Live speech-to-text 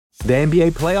The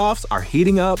NBA playoffs are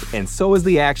heating up, and so is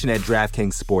the action at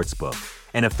DraftKings Sportsbook,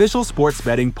 an official sports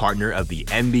betting partner of the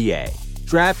NBA.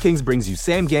 DraftKings brings you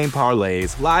same-game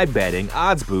parlays, live betting,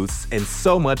 odds boosts, and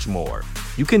so much more.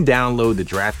 You can download the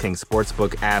DraftKings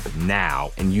Sportsbook app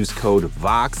now and use code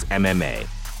VOXMMA.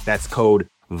 That's code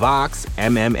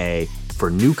VOXMMA for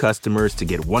new customers to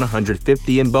get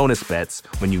 $150 in bonus bets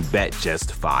when you bet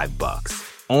just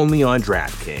 $5. Only on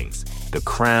DraftKings. The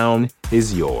crown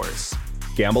is yours.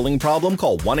 Gambling problem?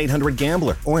 Call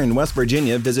 1-800-GAMBLER. Or in West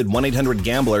Virginia, visit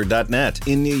 1-800-GAMBLER.net.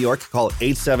 In New York, call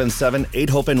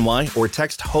 877-8-HOPE-NY or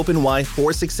text HOPE-NY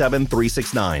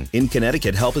 467-369. In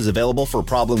Connecticut, help is available for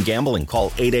problem gambling.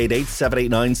 Call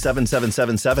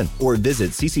 888-789-7777 or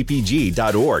visit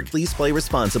ccpg.org. Please play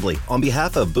responsibly. On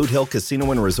behalf of Boot Hill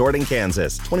Casino and Resort in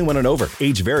Kansas, 21 and over.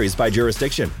 Age varies by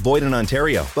jurisdiction. Void in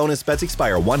Ontario. Bonus bets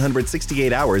expire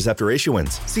 168 hours after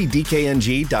issuance. See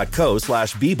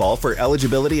dkng.co/bball for eligibility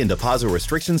and deposit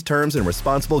restrictions, terms, and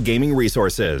responsible gaming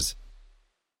resources.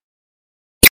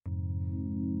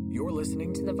 You're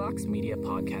listening to the Vox Media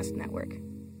Podcast Network.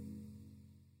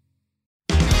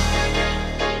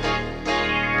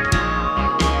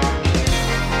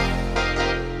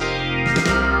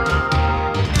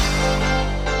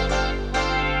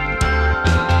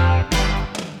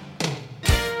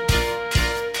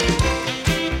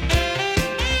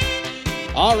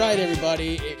 All right,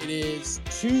 everybody. It is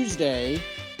Tuesday,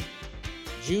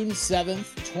 June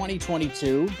 7th,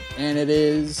 2022, and it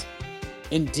is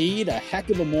indeed a heck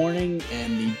of a morning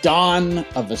and the dawn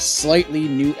of a slightly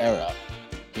new era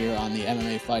here on the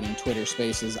MMA Fighting Twitter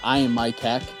Spaces. I am Mike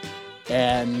Heck,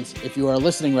 and if you are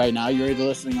listening right now, you're either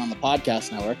listening on the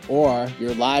podcast network or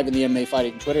you're live in the MMA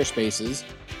Fighting Twitter Spaces,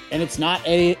 and it's not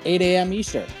 8 a.m.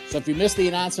 Eastern. So if you missed the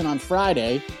announcement on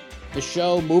Friday, the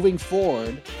show moving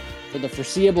forward for the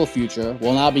foreseeable future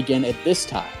will now begin at this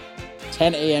time,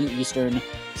 10 a.m. Eastern,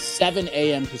 7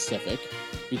 a.m. Pacific,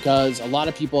 because a lot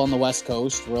of people on the West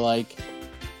Coast were like,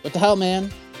 what the hell,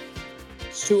 man?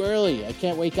 It's too early. I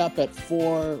can't wake up at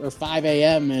 4 or 5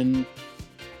 a.m. and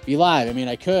be live. I mean,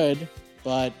 I could,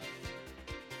 but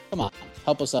come on,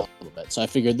 help us out a little bit. So I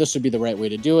figured this would be the right way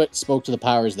to do it. Spoke to the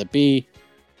powers that be.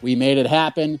 We made it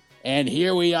happen, and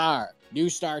here we are. New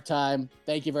start time.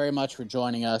 Thank you very much for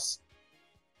joining us.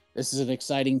 This is an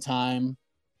exciting time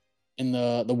in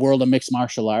the world of mixed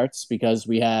martial arts because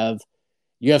we have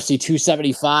UFC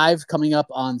 275 coming up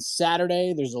on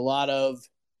Saturday. There's a lot of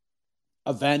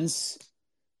events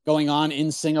going on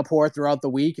in Singapore throughout the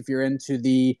week. If you're into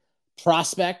the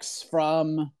prospects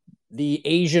from the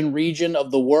Asian region of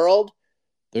the world,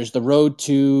 there's the Road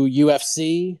to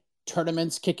UFC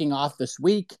tournaments kicking off this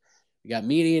week. We got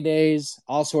media days,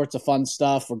 all sorts of fun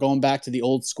stuff. We're going back to the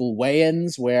old school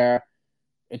weigh-ins where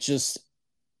it's just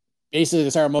basically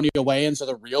the ceremonial weigh-ins are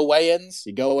the real weigh-ins.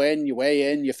 You go in, you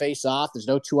weigh in, you face off. There's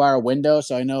no 2-hour window.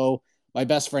 So I know my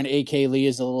best friend AK Lee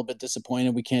is a little bit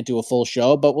disappointed we can't do a full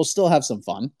show, but we'll still have some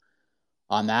fun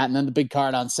on that. And then the big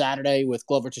card on Saturday with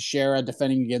Glover Teixeira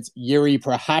defending against Yuri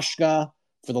Prochazka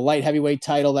for the light heavyweight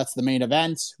title. That's the main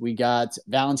event. We got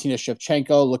Valentina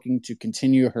Shevchenko looking to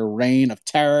continue her reign of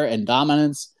terror and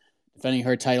dominance, defending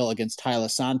her title against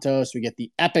Taila Santos. We get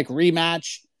the epic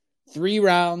rematch. 3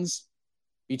 rounds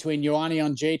between Joanna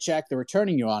Jędrzejczyk, the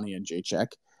returning Joanna Jędrzejczyk,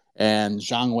 and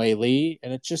Zhang Wei Li,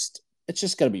 and it's just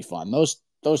going to be fun.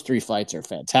 Those 3 fights are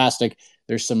fantastic.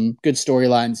 There's some good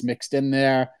storylines mixed in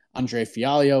there. Andre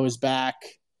Fialho is back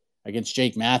against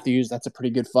Jake Matthews. That's a pretty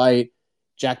good fight.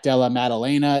 Jack Della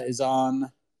Maddalena is on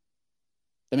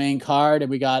the main card, and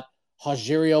we got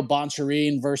Rogerio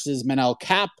Bontorin versus Manel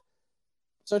Kape.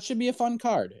 So it should be a fun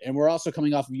card. And we're also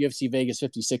coming off of UFC Vegas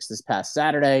 56 this past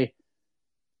Saturday,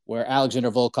 where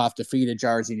Alexander Volkov defeated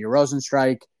Jairzinho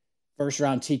Rozenstruik. First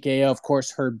round TKO, of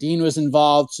course, Herb Dean was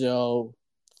involved, so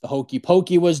the hokey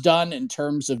pokey was done in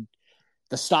terms of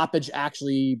the stoppage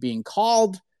actually being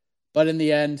called. But in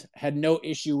the end, had no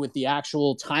issue with the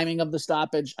actual timing of the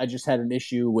stoppage. I just had an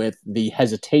issue with the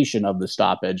hesitation of the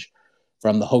stoppage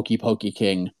from the hokey pokey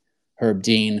king, Herb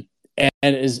Dean.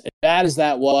 And as bad as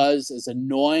that was, as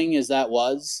annoying as that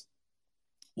was,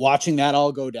 watching that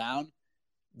all go down,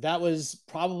 that was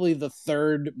probably the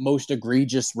 3rd most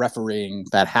egregious refereeing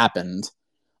that happened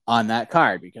on that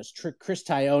card, because Chris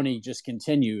Taioni just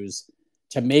continues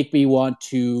to make me want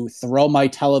to throw my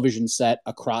television set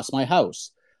across my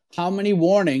house. How many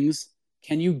warnings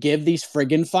can you give these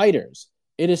friggin' fighters?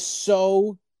 It is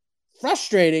so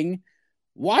frustrating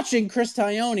watching Chris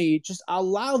Taioni just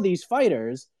allow these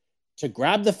fighters to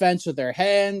grab the fence with their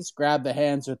hands, grab the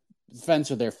fence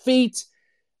with their feet.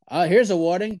 Here's a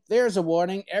warning. There's a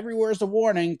warning. Everywhere's a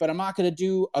warning, but I'm not going to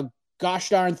do a gosh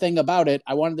darn thing about it.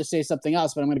 I wanted to say something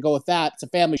else, but I'm going to go with that. It's a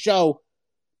family show.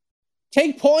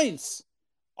 Take points.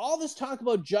 All this talk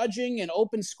about judging and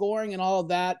open scoring and all of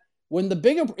that, when the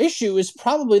bigger issue is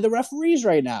probably the referees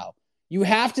right now. You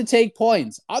have to take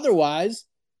points. Otherwise,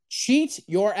 cheat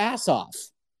your ass off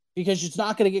because it's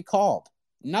not going to get called.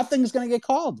 Nothing's going to get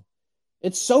called.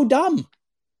 It's so dumb.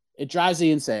 It drives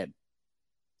me insane.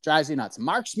 Drives me nuts.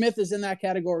 Mark Smith is in that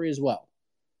category as well.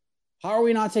 How are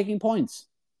we not taking points?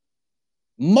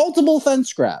 Multiple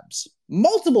fence grabs.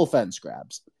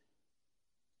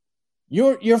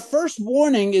 Your first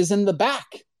warning is in the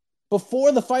back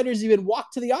before the fighters even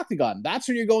walk to the octagon. That's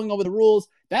when you're going over the rules.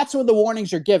 That's when the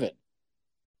warnings are given.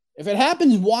 If it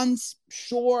happens once,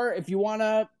 sure, if you want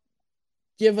to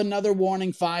give another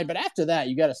warning, fine. But after that,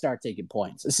 you got to start taking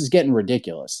points. This is getting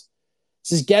ridiculous.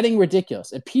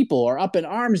 And people are up in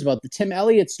arms about the Tim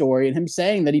Elliott story and him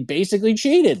saying that he basically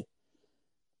cheated.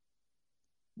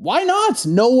 Why not?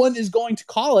 No one is going to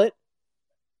call it.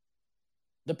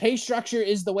 The pay structure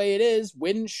is the way it is.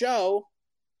 Win show.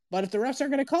 But if the refs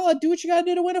aren't going to call it, do what you got to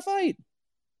do to win a fight.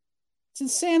 It's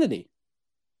insanity.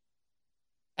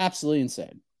 Absolutely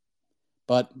insane.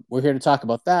 But we're here to talk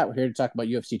about that. We're here to talk about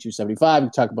UFC 275. We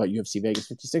can talk about UFC Vegas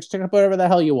 56. Talk about whatever the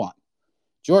hell you want.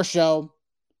 It's your show.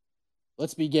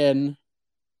 Let's begin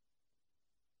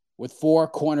with Four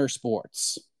Corner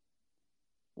Sports.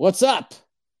 What's up?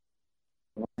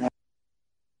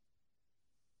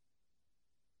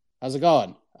 How's it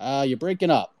going? You're breaking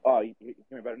up. Oh, you hear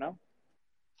me better now?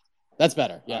 That's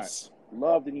better, yes. Right.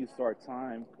 Love the new start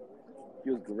time.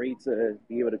 Feels great to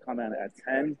be able to come in at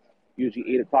 10.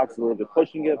 Usually 8 o'clock is a little bit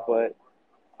pushing it, but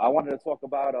I wanted to talk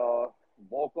about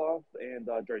Volkov and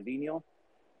Jairzinho.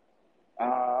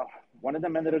 One of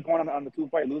them ended up going on the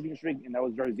 2-fight losing streak, and that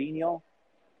was Jairzinho.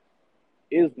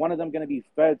 Is one of them going to be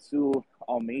fed to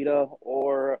Almeida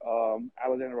or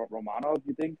Alexander Romanov,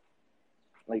 you think?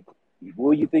 Like,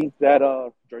 will you think that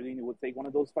Jairzinho would take one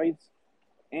of those fights?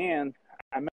 And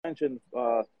I mentioned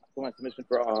for my submission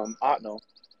for Otno.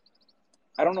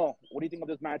 I don't know. What do you think of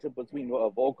this matchup between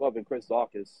Volkov and Chris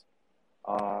Daukaus?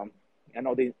 I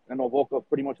know Volkov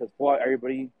pretty much has fought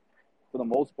everybody for the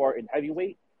most part in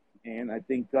heavyweight, and I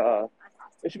think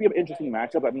it should be an interesting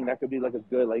matchup. I mean, that could be like a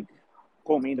good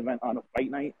co-main event on a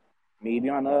fight night, maybe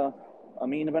on a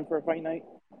main event for a fight night.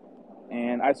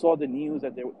 And I saw the news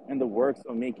that they're in the works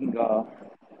of making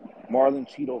Marlon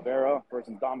Chito Vera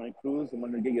versus Dominic Cruz. I'm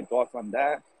going to get your thoughts on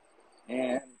that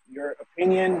and your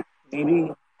opinion, maybe,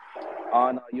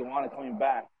 on Joanna coming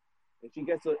back. If she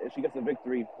gets a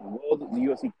victory, will the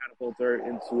UFC catapult her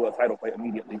into a title fight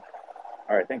immediately?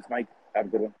 All right, thanks, Mike. Have a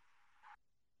good one.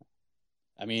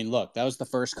 I mean, look, that was the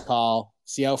first call.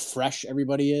 See how fresh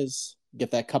everybody is?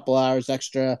 Get that couple hours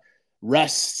extra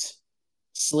rest,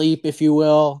 sleep, if you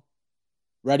will.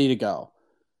 Ready to go.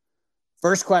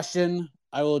 First question,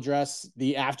 I will address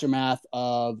the aftermath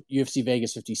of UFC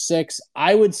Vegas 56.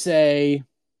 I would say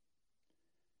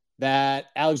that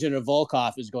Alexander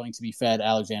Volkov is going to be fed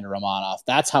Alexander Romanov.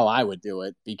 That's how I would do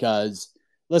it because,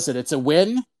 listen, it's a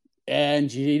win,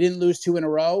 and he didn't lose 2 in a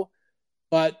row,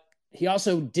 but he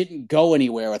also didn't go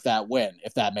anywhere with that win,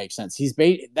 if that makes sense.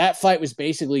 That fight was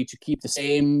basically to keep the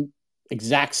same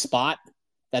exact spot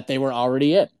that they were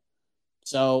already in.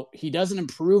 So he doesn't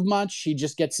improve much. He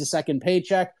just gets the second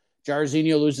paycheck.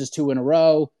 Jairzinho loses 2 in a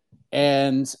row,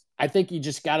 and I think you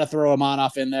just got to throw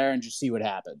Romanov in there and just see what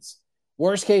happens.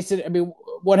 Worst case,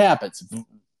 what happens?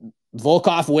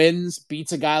 Volkov wins,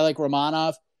 beats a guy like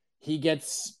Romanov. He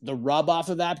gets the rub off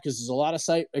of that because there's a lot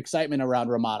of excitement around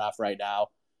Romanov right now.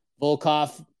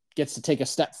 Volkov gets to take a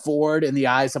step forward in the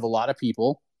eyes of a lot of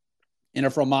people. And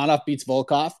if Romanov beats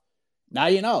Volkov, now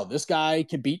you know this guy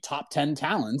can beat top 10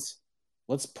 talents.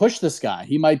 Let's push this guy.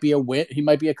 He might be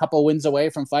a couple wins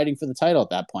away from fighting for the title at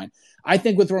that point. I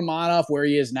think with Romanov where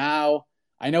he is now,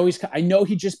 I know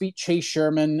he just beat Chase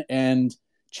Sherman, and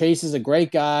Chase is a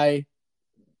great guy.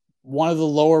 One of the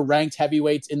lower ranked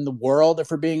heavyweights in the world,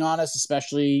 if we're being honest,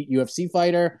 especially UFC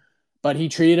fighter, but he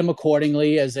treated him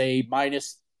accordingly as a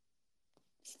minus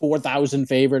 4,000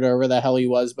 favorite or whatever the hell he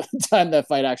was by the time that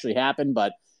fight actually happened.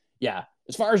 But yeah,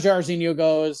 as far as Jairzinho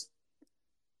goes,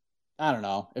 I don't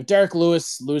know. If Derek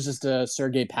Lewis loses to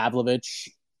Sergey Pavlovich,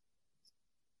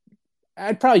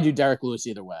 I'd probably do Derek Lewis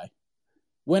either way.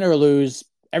 Win or lose,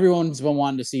 everyone's been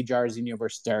wanting to see Jairzinho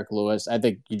versus Derek Lewis. I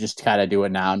think you just kind of do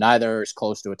it now. Neither is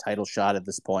close to a title shot at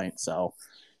this point, so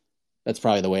that's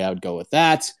probably the way I would go with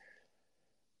that.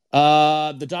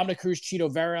 The Dominic Cruz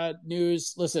Chito Vera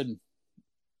news. Listen,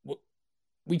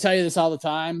 we tell you this all the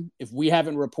time. If we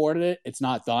haven't reported it, it's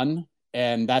not done,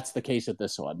 and that's the case with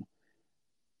this one.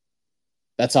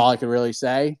 That's all I can really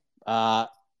say.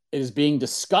 It is being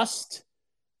discussed.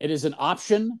 It is an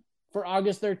option for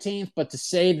August 13th, but to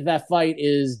say that that fight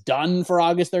is done for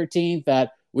August 13th,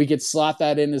 that we could slot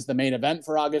that in as the main event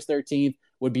for August 13th,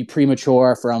 would be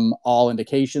premature from all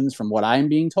indications from what I'm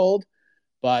being told.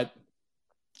 But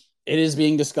it is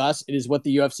being discussed. It is what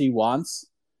the UFC wants.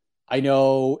 I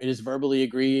know it is verbally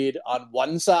agreed on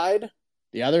one side.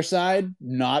 The other side,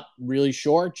 not really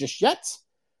sure just yet.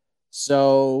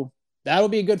 So that'll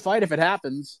be a good fight if it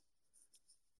happens.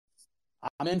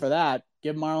 I'm in for that.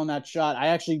 Give Marlon that shot. I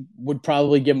actually would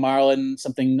probably give Marlon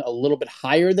something a little bit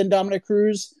higher than Dominic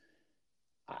Cruz.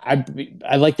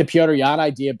 I like the Petr Yan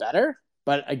idea better.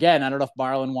 But again, I don't know if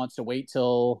Marlon wants to wait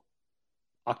till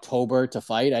October to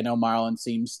fight. I know Marlon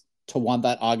seems to want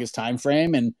that August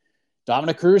timeframe, and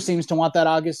Dominic Cruz seems to want that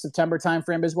August-September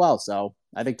timeframe as well. So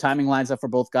I think timing lines up for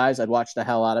both guys. I'd watch the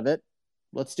hell out of it.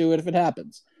 Let's do it if it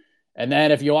happens. And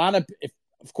then if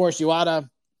of course, Joanna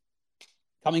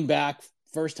coming back,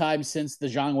 first time since the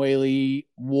Zhang Weili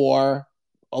war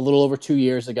a little over 2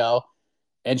 years ago,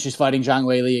 and she's fighting Zhang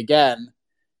Weili again.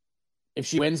 If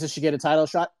she wins, does she get a title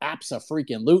shot?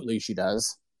 Abso-freaking-lutely she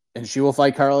does. And she will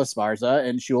fight Carla Esparza,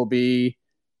 and she will be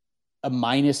a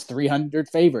minus 300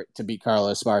 favorite to beat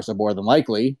Carla Esparza more than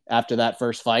likely after that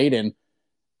first fight. And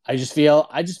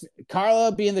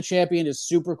Carla being the champion is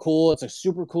super cool. It's a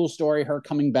super cool story, her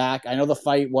coming back. I know the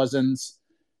fight wasn't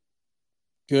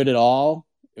good at all.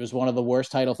 It was one of the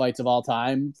worst title fights of all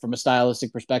time from a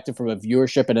stylistic perspective, from a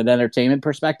viewership and an entertainment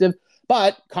perspective.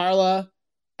 But Carla,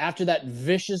 after that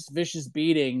vicious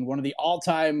beating, one of the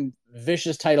all-time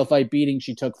vicious title fight beatings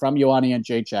she took from Joanna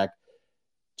Jędrzejczyk,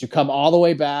 to come all the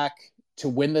way back to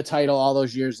win the title all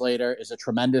those years later is a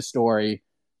tremendous story.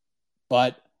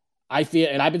 But I feel,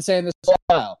 and I've been saying this for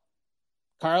a while,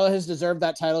 Carla has deserved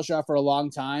that title shot for a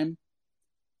long time.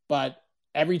 But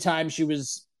every time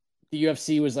the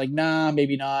UFC was like, nah,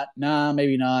 maybe not.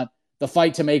 The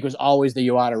fight to make was always the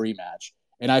Joanna rematch.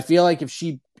 And I feel like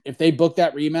if they book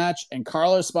that rematch and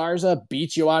Carla Esparza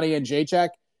beats Joanna Jędrzejczyk,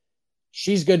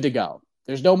 she's good to go.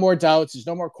 There's no more doubts. There's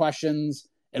no more questions.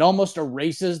 It almost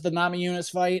erases the Namajunas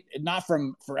fight, not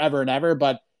from forever and ever,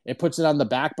 but it puts it on the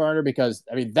back burner because,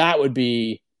 that would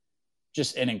be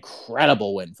just an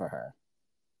incredible win for her.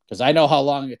 Because I know how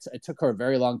long it took her a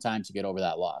very long time to get over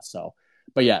that loss. So,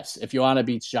 but yes, if Joanna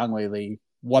beats Zhang Weili,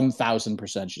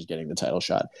 1,000% she's getting the title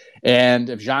shot. And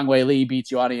if Zhang Weili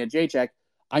beats Joanna Jędrzejczyk,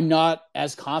 I'm not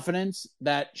as confident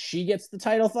that she gets the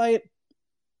title fight.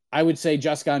 I would say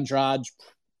Jessica Andrade.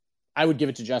 I would give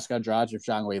it to Jessica Andrade if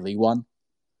Zhang Weili won,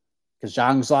 because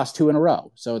Zhang's lost 2 in a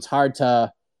row. So it's hard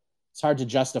to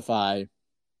justify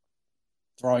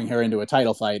throwing her into a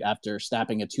title fight after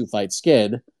snapping a 2-fight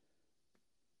skid.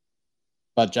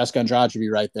 But Jessica Andrade would be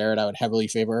right there, and I would heavily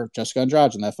favor Jessica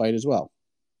Andrade in that fight as well.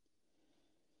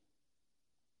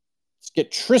 Let's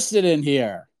get Tristan in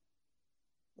here.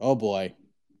 Oh boy.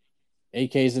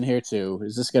 AK's in here too.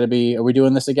 Is this going to be, are we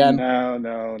doing this again?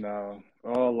 No.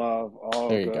 All love, all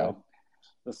there good. You go.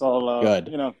 It's all love.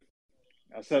 Good.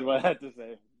 I said what I had to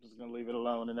say. I'm just going to leave it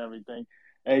alone and everything.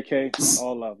 AK,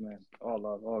 all love, man. All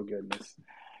love, all goodness.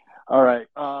 All right.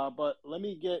 But let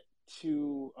me get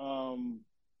to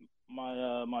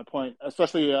my point,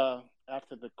 especially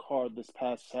after the card this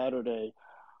past Saturday.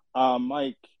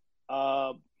 Mike,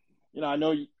 I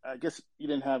guess you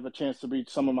didn't have a chance to read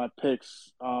some of my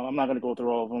picks. I'm not going to go through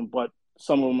all of them, but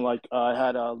some of them, like I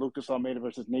had Lucas Almeida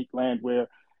versus Nate Landwehr,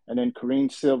 and then Karine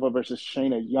Silva versus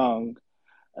Shayna Young,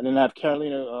 and then I have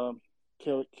Carolina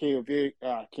Kovacevic,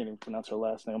 I can't even pronounce her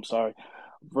last name, I'm sorry,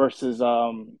 versus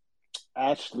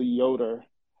Ashley Yoder.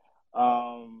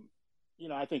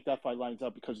 I think that fight lines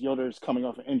up because Yoder is coming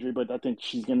off an injury, but I think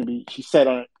she said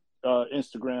on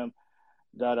Instagram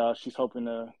that she's hoping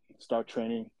to start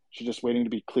training. She's just waiting to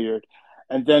be cleared.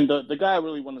 And then the guy I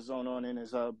really want to zone on in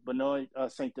is Benoit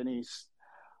Saint Denis.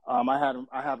 I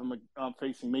have him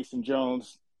facing Mason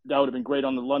Jones. That would have been great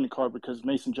on the London card because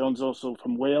Mason Jones is also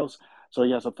from Wales, so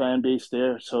he has a fan base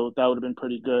there. So that would have been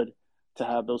pretty good to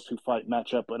have those two fight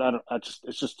match up. But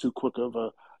it's just too quick of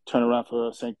a turnaround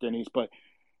for Saint Denis. But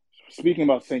speaking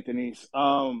about Saint Denis,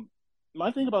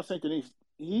 my thing about Saint Denis,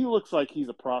 he looks like he's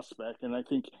a prospect, and I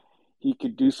think he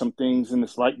could do some things in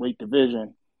this lightweight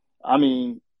division.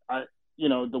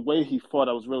 The way he fought,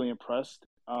 I was really impressed.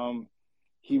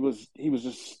 He was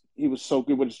so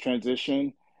good with his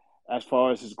transition as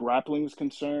far as his grappling was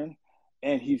concerned,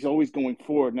 and he's always going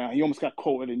forward. Now, he almost got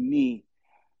caught with a knee,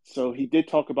 so he did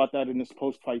talk about that in his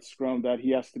post-fight scrum, that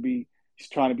he's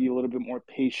trying to be a little bit more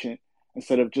patient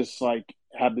instead of just like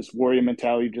have this warrior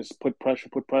mentality, just put pressure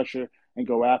and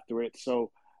go after it.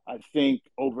 So I think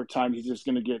over time he's just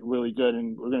going to get really good,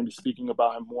 and we're going to be speaking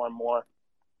about him more and more.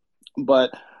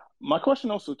 But my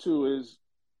question also too is,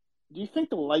 do you think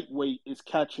the lightweight is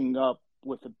catching up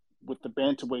with the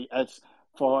bantamweight as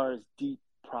far as deep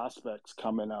prospects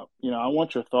coming up? I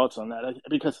want your thoughts on that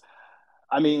because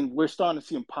I mean we're starting to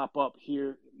see them pop up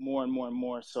here more and more and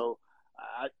more. So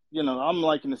I'm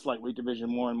liking this lightweight division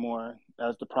more and more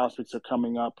as the prospects are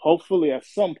coming up. Hopefully, at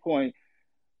some point,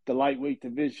 the lightweight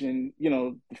division,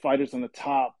 the fighters on the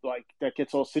top, like that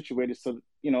gets all situated. So,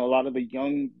 a lot of the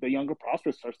younger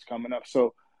prospects starts coming up.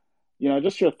 So,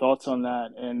 just your thoughts on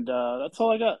that. And that's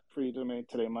all I got for you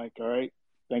today, Mike. All right.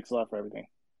 Thanks a lot for everything.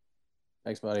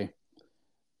 Thanks, buddy.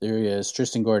 There he is,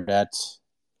 Tristan Gordet.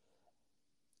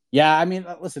 Yeah, I mean,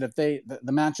 listen, if the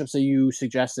matchups that you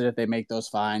suggested, if they make those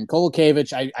fine.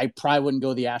 Kolokaevich, I probably wouldn't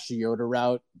go the Ashley Yoder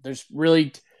route. There's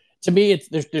really, to me,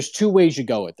 there's two ways you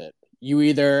go with it. You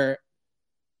either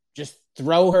just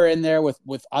throw her in there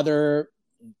with other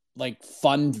like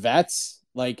fun vets.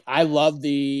 Like I love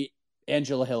the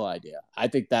Angela Hill idea. I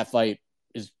think that fight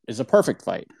is a perfect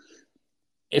fight.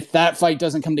 If that fight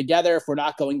doesn't come together, if we're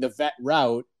not going the vet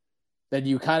route, then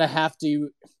you kind of have to,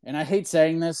 and I hate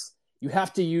saying this, you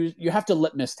have to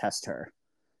litmus test her.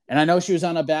 And I know she was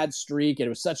on a bad streak. And it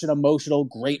was such an emotional,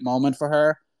 great moment for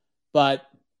her, but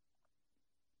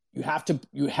you have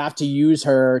to use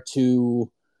her to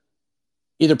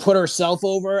either put herself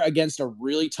over against a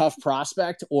really tough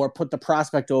prospect or put the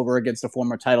prospect over against a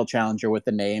former title challenger with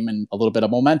the name and a little bit of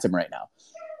momentum right now.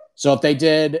 So if they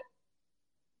did,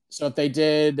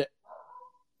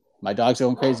 my dog's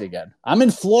going crazy again. I'm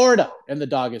in Florida and the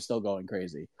dog is still going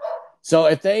crazy. So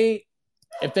if they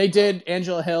did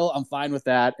Angela Hill, I'm fine with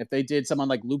that. If they did someone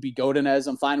like Lupi Godinez,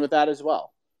 I'm fine with that as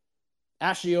well.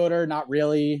 Ashley Yoder, not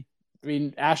really. I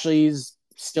mean, Ashley's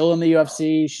still in the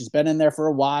UFC. She's been in there for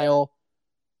a while.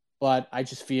 But I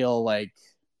just feel like,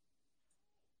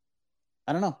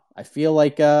 I don't know. I feel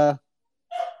like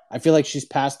she's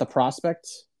past the prospect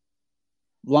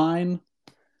line.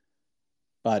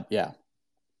 But yeah.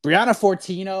 Brianna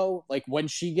Fortino, like when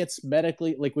she gets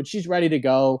medically, like when she's ready to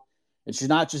go and she's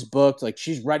not just booked, like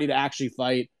she's ready to actually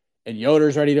fight and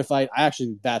Yoder's ready to fight.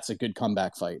 That's a good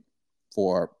comeback fight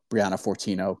for Brianna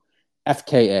Fortino,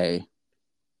 FKA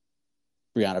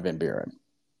Brianna Van Buren.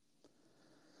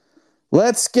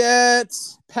 Let's get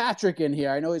Patrick in here.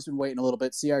 I know he's been waiting a little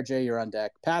bit. CRJ, you're on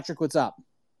deck. Patrick, what's up?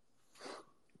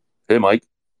 Hey, Mike.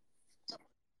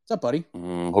 What's up, buddy?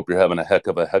 Hope you're having a heck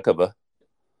of a.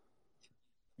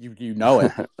 You know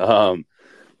it. I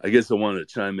guess I wanted to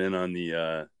chime in on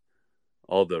the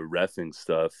all the reffing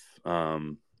stuff.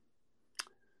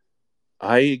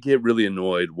 I get really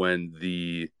annoyed when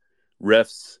the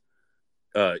refs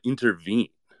intervene.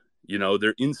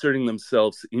 They're inserting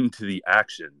themselves into the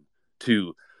action.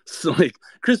 Like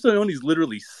Chris Leone's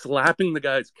literally slapping the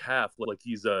guy's calf like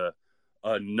he's a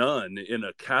nun in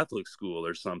a Catholic school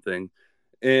or something,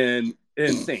 and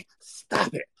saying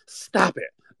stop it,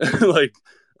 like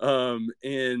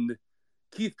and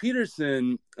Keith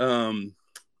Peterson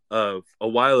a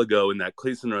while ago in that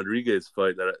Clayson Rodriguez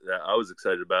fight that I was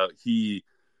excited about, he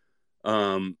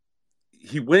went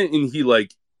and he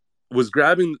like was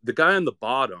grabbing the guy on the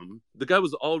bottom. The guy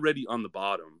was already on the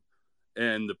bottom.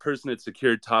 And the person had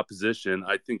secured top position.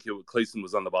 I think Clayson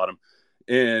was on the bottom.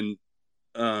 And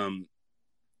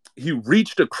he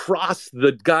reached across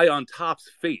the guy on top's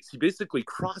face. He basically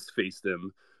cross-faced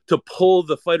him to pull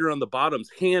the fighter on the bottom's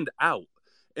hand out.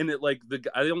 And it like,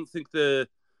 I don't think it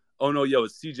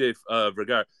was CJ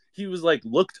Vergara. He was like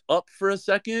looked up for a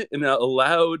second and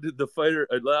allowed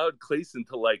Clayson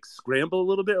to like scramble a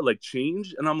little bit, or, like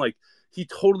change. And I'm like, he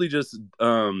totally just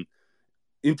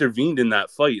intervened in that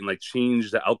fight and like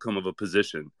changed the outcome of a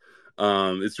position.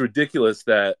 It's ridiculous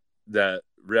that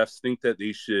refs think that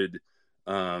they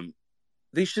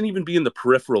shouldn't even be in the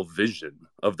peripheral vision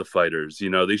of the fighters.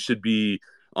 They should be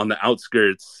on the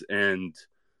outskirts. And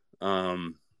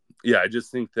I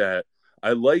just think that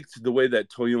I liked the way that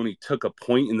Toyoni took a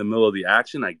point in the middle of the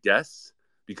action, I guess,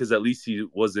 because at least he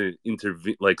wasn't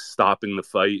stopping the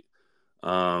fight.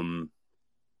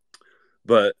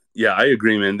 But yeah, I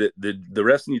agree, man. The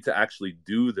refs need to actually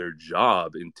do their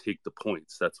job and take the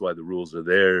points. That's why the rules are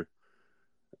there.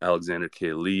 Alexander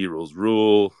K. Lee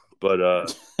rule.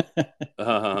 But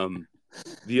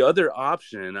the other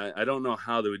option, I don't know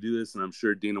how they would do this, and I'm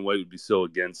sure Dana White would be so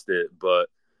against it, but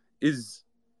is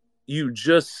you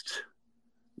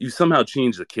somehow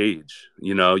change the cage.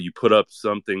 You put up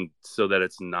something so that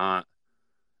it's not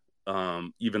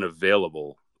even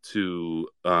available to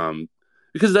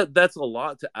because that's a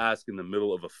lot to ask in the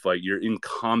middle of a fight. You're in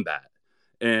combat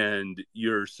and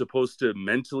you're supposed to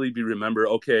mentally remember,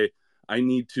 okay, I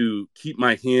need to keep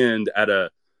my hand at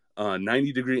a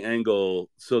 90-degree angle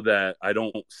so that I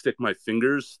don't stick my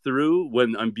fingers through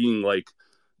when I'm being like,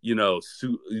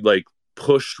 like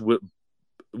pushed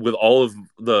with all of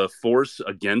the force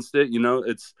against it.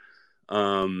 It's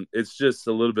just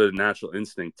a little bit of natural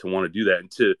instinct to want to do that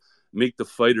and to make the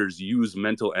fighters use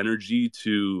mental energy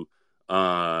to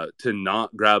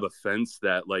not grab a fence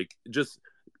that, like, just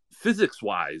physics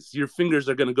wise, your fingers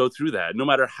are going to go through that no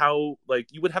matter how, like,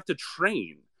 you would have to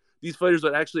train. These fighters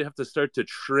would actually have to start to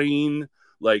train,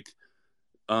 like,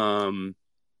 that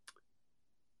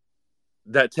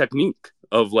technique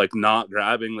of, like, not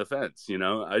grabbing the fence.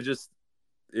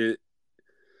 It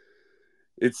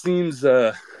seems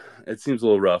a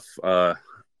little rough.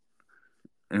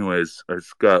 Anyways, I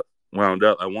just got wound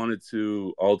up. I wanted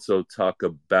to also talk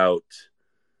about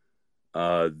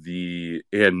the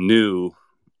new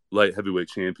light heavyweight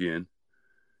champion,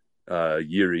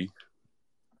 Yuri.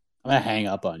 I'm gonna hang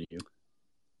up on you.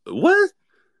 What?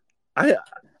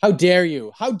 How dare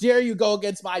you? How dare you go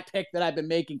against my pick that I've been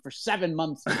making for 7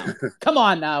 months now? Come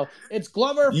on now. It's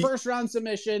Glover, first round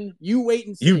submission. You wait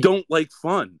and see. You don't like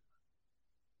fun.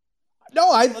 No,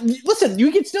 listen,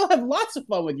 you can still have lots of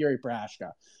fun with Yuri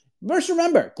Prochazka. First,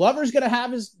 remember, Glover's going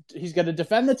to he's going to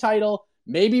defend the title,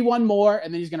 maybe one more,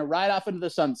 and then he's going to ride off into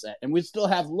the sunset. And we still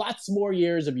have lots more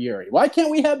years of Yuri. Why can't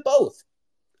we have both?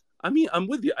 I mean, I'm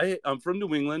with you. I'm from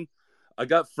New England. I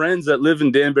got friends that live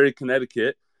in Danbury,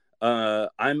 Connecticut.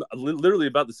 I'm literally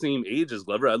about the same age as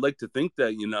Glover. I'd like to think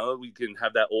that, we can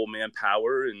have that old man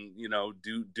power and,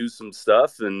 do some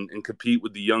stuff and compete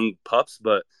with the young pups.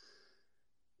 But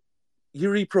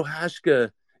Yuri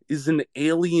Prochazka is an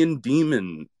alien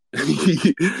demon.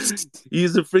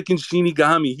 He's a freaking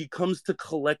Shinigami. He comes to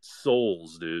collect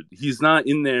souls, dude. He's not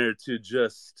in there to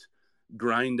just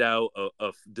grind out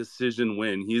a decision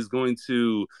win. He's going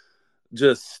to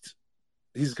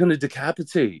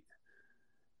decapitate.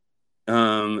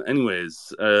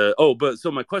 Anyways, but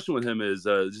so my question with him is,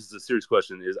 just a serious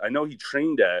question, is I know he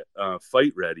trained at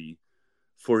Fight Ready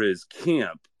for his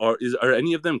camp. Are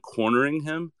any of them cornering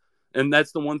him? And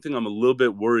that's the one thing I'm a little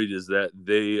bit worried, is that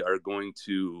they are going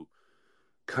to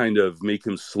kind of make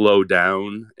him slow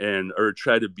down or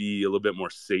try to be a little bit more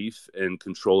safe and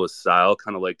control his style,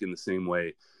 kind of like in the same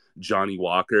way Johnny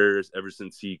Walker, ever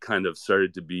since he kind of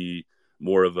started to be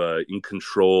more of a in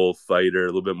control fighter, a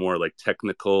little bit more like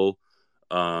technical.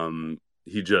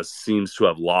 He just seems to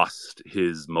have lost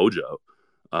his mojo.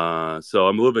 So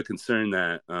I'm a little bit concerned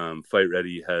that Fight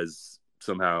Ready has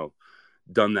somehow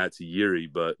done that to Yuri.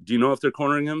 But do you know if they're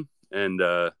cornering him? And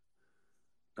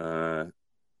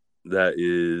that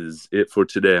is it for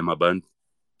today, my bud.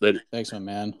 Later. Thanks, my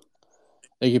man.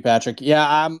 Thank you, Patrick.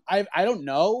 Yeah, I don't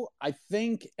know. I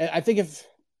think if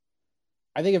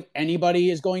anybody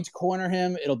is going to corner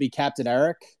him, it'll be Captain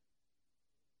Eric,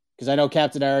 because I know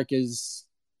Captain Eric is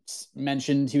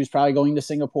mentioned he was probably going to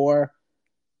Singapore,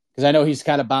 because I know he's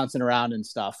kind of bouncing around and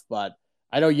stuff. But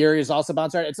I know Yuri is also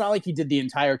bouncing around. It's not like he did the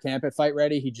entire camp at Fight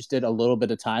Ready. He just did a little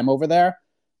bit of time over there.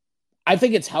 I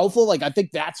think it's helpful. Like, I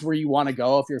think that's where you want to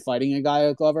go if you're fighting a guy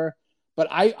like Glover. But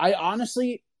I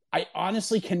honestly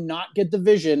cannot get the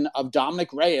vision of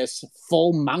Dominic Reyes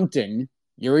full mounting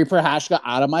Yuri Prochazka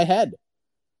out of my head.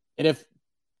 And if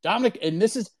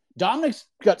Dominic's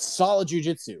got solid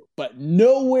jiu-jitsu, but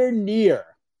nowhere near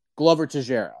Glover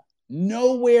Teixeira.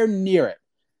 Nowhere near it.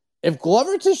 If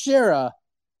Glover Teixeira,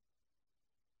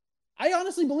 I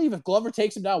honestly believe if Glover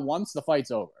takes him down once, the fight's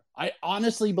over. I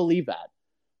honestly believe that.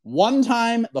 One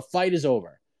time, the fight is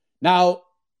over. Now,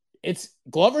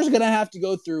 Glover's going to have to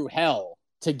go through hell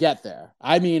to get there.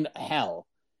 I mean, hell.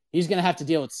 He's going to have to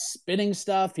deal with spinning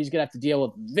stuff. He's going to have to deal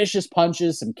with vicious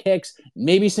punches, some kicks,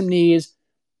 maybe some knees.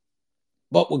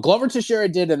 But what Glover Teixeira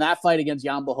did in that fight against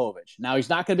Jan Blachowicz, now he's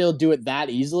not going to be able to do it that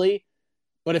easily,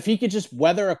 but if he could just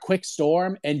weather a quick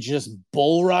storm and just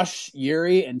bull rush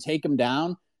Yuri and take him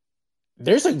down,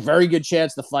 there's a very good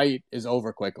chance the fight is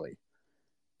over quickly.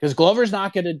 Because Glover's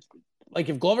not going to, like,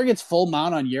 if Glover gets full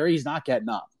mount on Yuri, he's not getting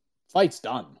up. Fight's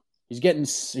done. He's getting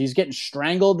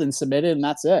strangled and submitted, and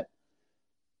that's it.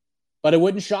 But it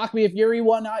wouldn't shock me if Yuri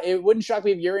won. It wouldn't shock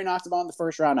me if Yuri knocked him out in the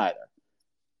first round either.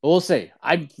 But we'll see.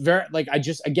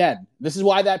 This is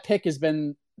why that pick has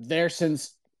been there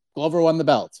since Glover won the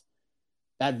belt.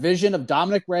 That vision of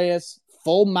Dominic Reyes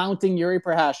full mounting Yuri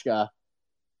Prochazka.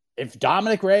 If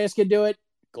Dominic Reyes can do it,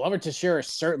 Glover Teixeira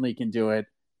certainly can do it.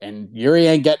 And Yuri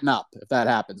ain't getting up if that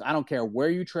happens. I don't care where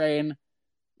you train.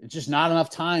 It's just not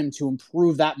enough time to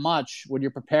improve that much when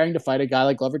you're preparing to fight a guy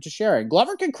like Glover Teixeira. And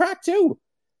Glover can crack too.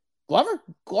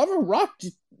 Glover rocked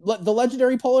the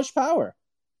legendary Polish power.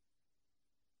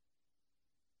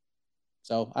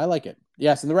 So I like it.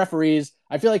 Yes, and the referees,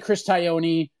 I feel like Chris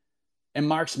Taioni and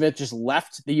Mark Smith just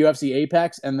left the UFC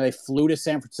Apex and they flew to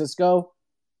San Francisco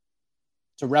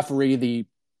to referee the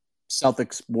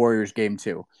Celtics Warriors game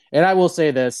 2. And I will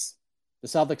say this, the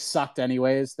Celtics sucked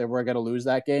anyways. They were going to lose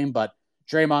that game, but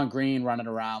Draymond Green running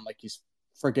around like he's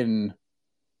freaking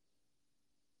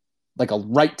like a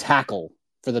right tackle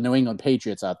for the New England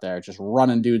Patriots out there, just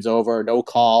running dudes over, no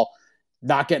call,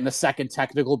 not getting a second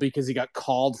technical because he got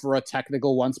called for a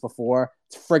technical once before.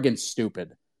 It's friggin'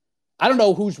 stupid. I don't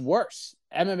know who's worse,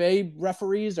 MMA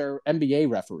referees or NBA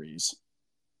referees.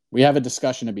 We have a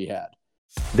discussion to be had.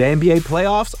 The NBA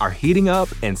playoffs are heating up,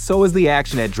 and so is the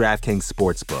action at DraftKings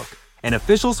Sportsbook, an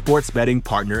official sports betting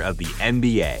partner of the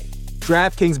NBA.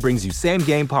 DraftKings brings you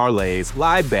same-game parlays,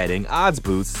 live betting, odds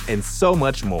boosts, and so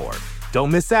much more. Don't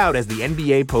miss out as the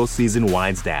NBA postseason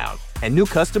winds down. And new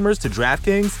customers to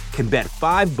DraftKings can bet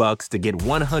 $5 to get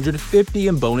 $150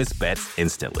 in bonus bets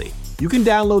instantly. You can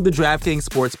download the DraftKings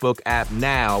Sportsbook app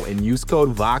now and use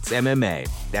code VOXMMA.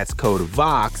 That's code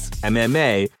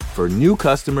VOXMMA for new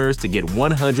customers to get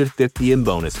 $150 in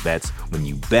bonus bets when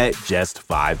you bet just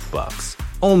 $5.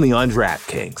 Only on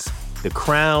DraftKings. The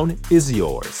crown is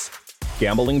yours.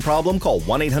 Gambling problem? Call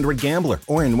 1-800-GAMBLER.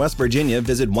 Or in West Virginia,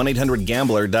 visit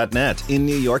 1-800-GAMBLER.net. In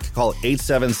New York, call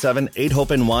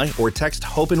 877-8-HOPE-NY or text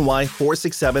HOPE-NY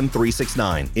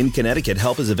 467-369. In Connecticut,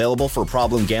 help is available for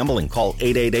problem gambling. Call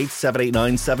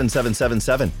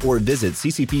 888-789-7777 or visit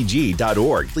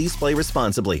ccpg.org. Please play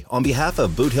responsibly. On behalf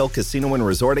of Boot Hill Casino and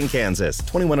Resort in Kansas,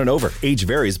 21 and over. Age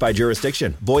varies by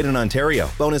jurisdiction. Void in Ontario.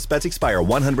 Bonus bets expire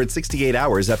 168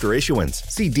 hours after issuance.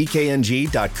 See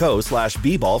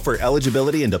dkng.co/bball for eligibility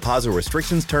and deposit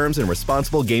restrictions, terms, and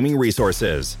responsible gaming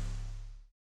resources.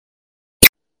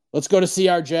 Let's go to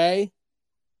CRJ.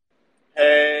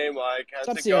 Hey, Mike. How's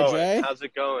What's it up, going? CRJ? How's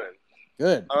it going?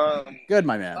 Good. Good,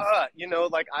 my man.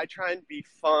 Like I try and be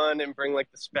fun and bring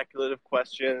like the speculative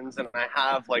questions, and I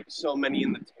have like so many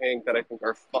in the tank that I think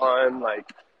are fun.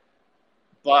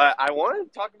 But I want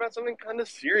to talk about something kind of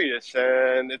serious,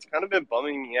 and it's kind of been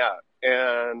bumming me out.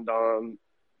 And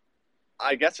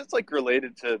I guess it's like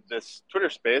related to this Twitter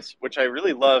space, which I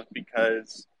really love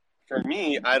because for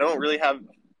me, I don't really have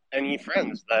any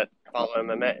friends that follow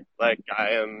MMA. Like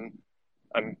I'm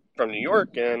from New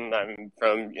York and I'm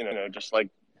from, I'm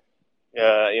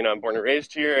born and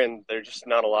raised here, and there's just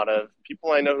not a lot of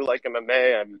people I know who like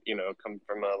MMA. I'm, come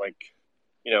from my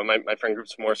friend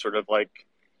group's more sort of like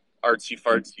artsy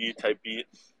fartsy type beat.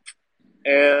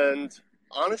 And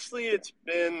honestly, it's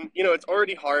been, it's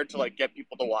already hard to like get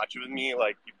people to watch it with me.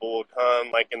 Like people will come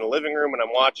like in the living room when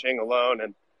I'm watching alone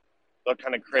and they'll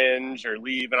kind of cringe or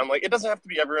leave. And I'm like, it doesn't have to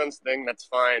be everyone's thing. That's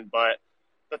fine. But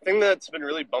the thing that's been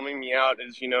really bumming me out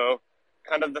is,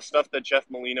 kind of the stuff that Jeff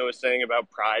Molino is saying about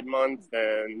Pride Month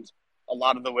and a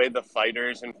lot of the way the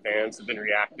fighters and fans have been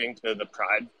reacting to the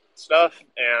Pride stuff.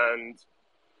 And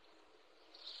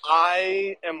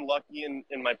I am lucky in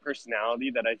my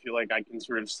personality that I feel like I can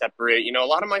sort of separate, a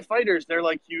lot of my fighters, they're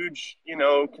like huge,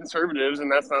 conservatives,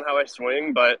 and that's not how I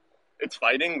swing, but it's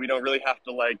fighting. We don't really have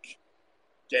to like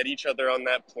get each other on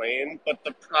that plane, but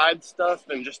the Pride stuff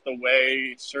and just the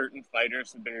way certain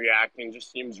fighters have been reacting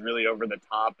just seems really over the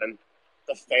top, and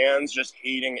the fans just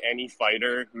hating any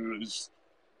fighter who's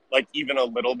like even a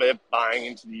little bit buying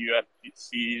into the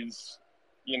UFC's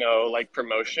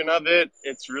promotion of it.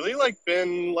 It's really like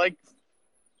been like,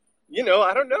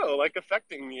 I don't know, like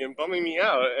affecting me and bumming me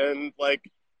out. And like,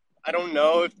 I don't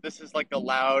know if this is like a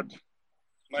loud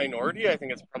minority. I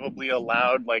think it's probably a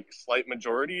loud, like slight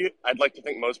majority. I'd like to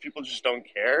think most people just don't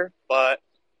care, but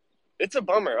it's a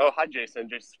bummer. Oh, hi, Jason.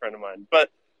 Jason's a friend of mine.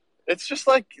 But it's just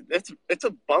like, it's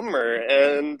a bummer.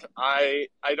 And I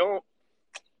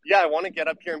want to get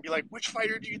up here and be like, which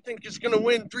fighter do you think is going to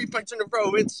win 3 fights in a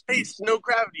row in space, no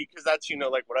gravity? Because that's,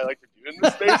 like what I like to do in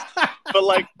this space. But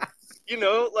like, I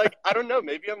don't know,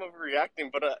 maybe I'm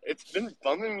overreacting, but it's been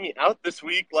bumming me out this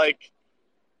week. Like,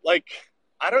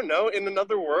 I don't know, in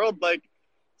another world, like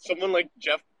someone like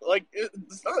Jeff, like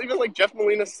it's not even like Jeff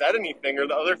Molina said anything or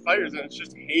the other fighters, and it's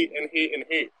just hate and hate and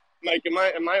hate. Mike, am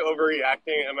I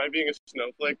overreacting? Am I being a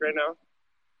snowflake right now?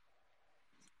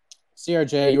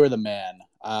 CRJ, you're the man.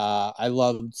 I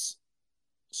loved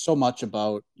so much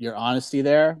about your honesty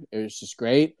there. It was just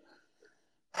great.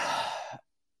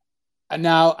 And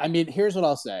now, I mean, here's what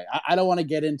I'll say. I don't want to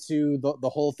get into the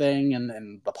whole thing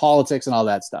and the politics and all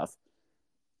that stuff.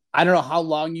 I don't know how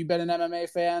long you've been an MMA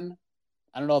fan.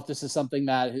 I don't know if this is something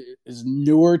that is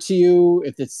newer to you,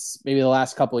 if it's maybe the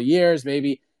last couple of years,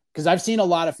 maybe. Because I've seen a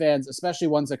lot of fans, especially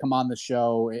ones that come on the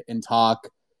show and talk,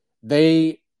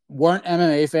 they weren't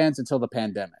MMA fans until the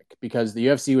pandemic because the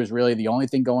UFC was really the only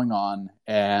thing going on.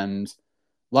 And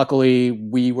Luckily,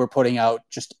 we were putting out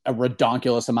just a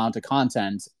redonkulous amount of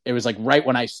content. It was like right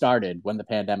when I started, when the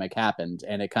pandemic happened,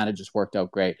 and it kind of just worked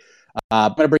out great.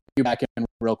 I'm going to bring you back in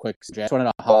real quick, CJ. I just want to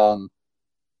know how long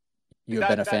you have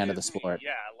been a fan of the sport.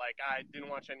 Yeah, like I didn't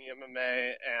watch any MMA,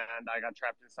 and I got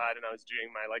trapped inside, and I was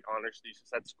doing my like honors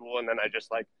thesis at school, and then I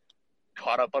just like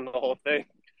caught up on the whole thing.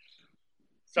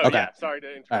 So Okay. yeah, sorry to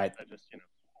interrupt. Right. I just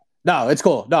No, it's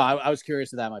cool. No, I was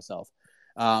curious of that myself.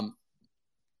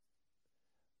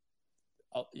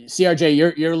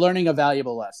 CRJ, you're learning a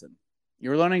valuable lesson.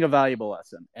 You're learning a valuable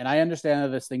lesson, and I understand that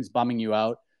this thing's bumming you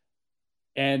out,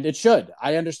 and it should.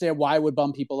 I understand why it would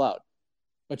bum people out,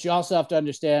 but you also have to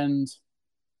understand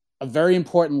a very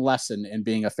important lesson in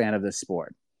being a fan of this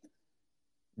sport.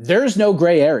 There's no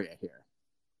gray area here.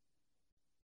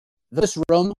 This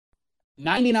room,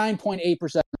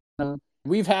 99.8% of them,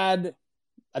 we've had,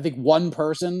 I think, one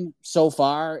person so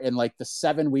far in like the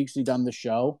 7 weeks we've done the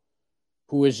show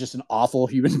who is just an awful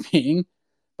human being.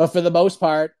 But for the most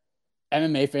part,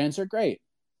 MMA fans are great.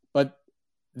 But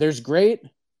there's great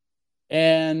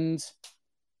and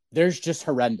there's just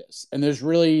horrendous. And there's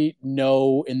really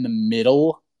no in the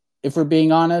middle, if we're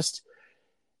being honest.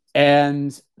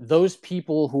 And those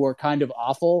people who are kind of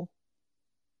awful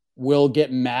will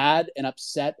get mad and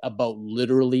upset about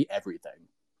literally everything.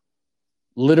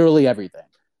 Literally everything.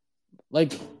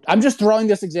 Like, I'm just throwing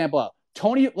this example out.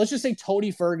 Let's just say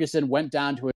Tony Ferguson went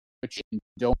down to a chain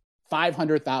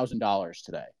 $500,000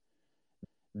 today.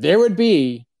 There would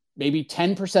be maybe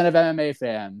 10% of MMA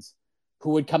fans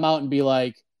who would come out and be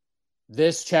like,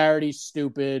 this charity's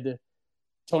stupid.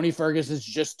 Tony Ferguson's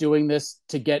just doing this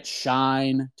to get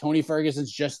shine. Tony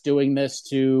Ferguson's just doing this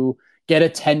to get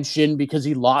attention because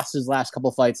he lost his last couple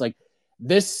fights. Like,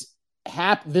 this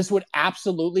would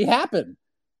absolutely happen.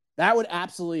 That would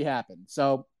absolutely happen.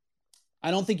 So I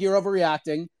don't think you're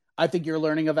overreacting. I think you're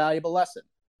learning a valuable lesson.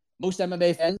 Most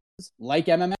MMA fans like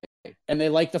MMA, and they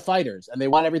like the fighters, and they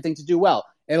want everything to do well.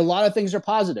 And a lot of things are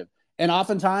positive. And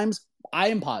oftentimes, I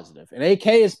am positive, and AK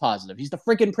is positive. He's the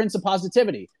freaking prince of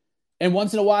positivity. And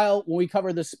once in a while, when we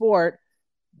cover the sport,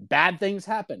 bad things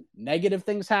happen. Negative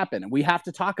things happen, and we have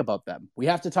to talk about them. We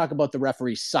have to talk about the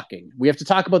referees sucking. We have to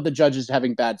talk about the judges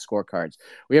having bad scorecards.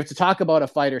 We have to talk about a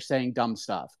fighter saying dumb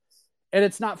stuff. And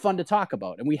it's not fun to talk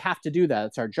about, and we have to do that.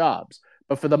 It's our jobs.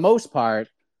 But for the most part,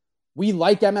 we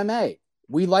like MMA.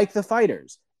 We like the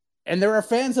fighters. And there are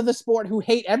fans of the sport who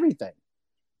hate everything.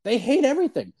 They hate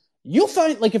everything. You'll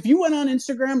find, like, if you went on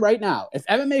Instagram right now, if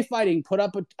MMA Fighting put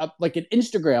up like an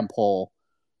Instagram poll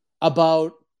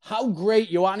about how great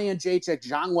Joanna Jędrzejczyk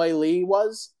Zhang Wei Li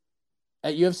was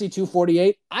at UFC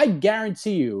 248, I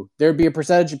guarantee you there'd be a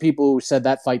percentage of people who said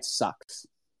that fight sucks.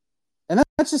 And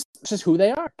that's just who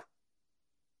they are.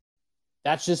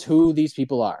 That's just who these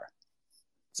people are.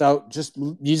 So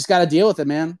you just got to deal with it,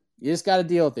 man. You just got to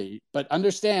deal with it. But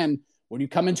understand, when you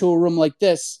come into a room like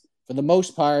this, for the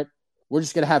most part, we're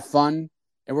just going to have fun.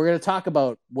 And we're going to talk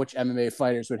about which MMA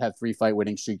fighters would have 3-fight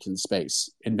winning streaks in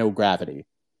space in no gravity.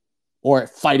 Or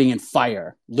fighting in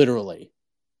fire, literally.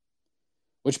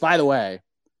 Which, by the way,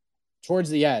 towards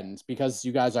the end, because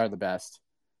you guys are the best,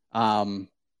 I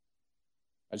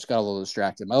just got a little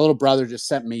distracted. My little brother just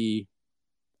sent me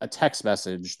a text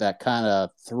message that kind of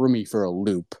threw me for a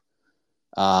loop.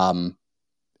 And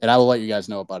I will let you guys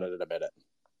know about it in a minute.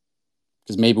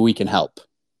 Because maybe we can help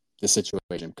the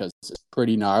situation, because it's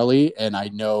pretty gnarly, and I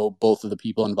know both of the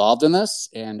people involved in this,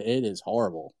 and it is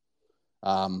horrible.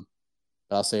 But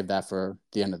I'll save that for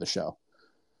the end of the show.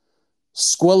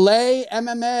 Squale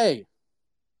MMA.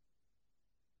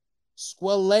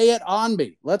 Squale it on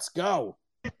me. Let's go.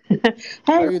 Hey,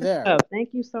 are you there? Oh, thank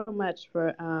you so much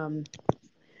for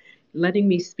letting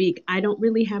me speak. I don't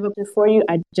really have a for you.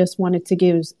 I just wanted to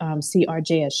give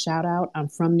CRJ a shout out. I'm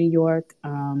from New York.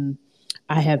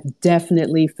 I have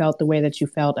definitely felt the way that you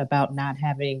felt about not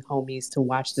having homies to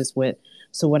watch this with.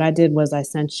 So what I did was I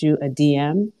sent you a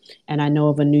DM, and I know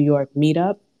of a New York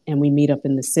meetup, and we meet up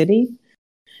in the city.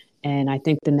 And I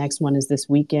think the next one is this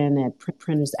weekend at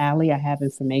Printers Alley. I have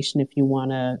information if you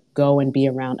want to go and be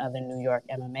around other New York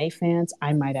MMA fans.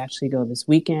 I might actually go this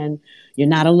weekend. You're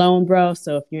not alone, bro.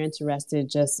 So if you're interested,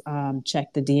 just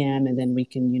check the DM, and then we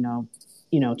can,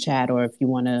 chat. Or if you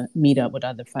want to meet up with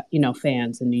other,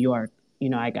 fans in New York,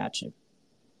 I got you.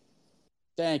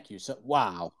 Thank you. So,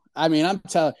 wow. I mean, I'm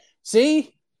telling.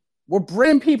 See, we're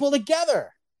bringing people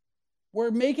together. We're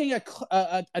making a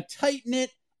tight-knit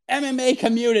MMA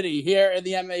community here in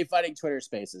the MMA Fighting Twitter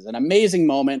Spaces. An amazing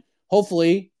moment.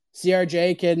 Hopefully,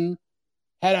 CRJ can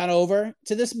head on over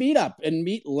to this meetup and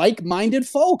meet like-minded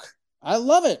folk. I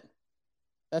love it.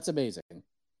 That's amazing.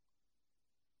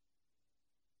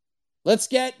 Let's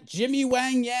get Jimmy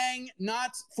Wang Yang,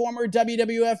 not former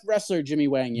WWF wrestler Jimmy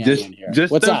Wang Yang, in here.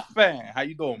 What's up? Fan. How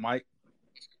you doing, Mike?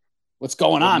 What's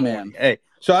going on, morning. man? Hey,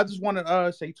 so I just want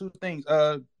to say two things.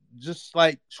 Just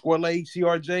like Squirrelay,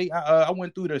 CRJ, I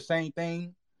went through the same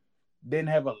thing. Didn't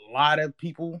have a lot of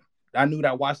people I knew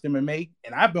that watched MMA,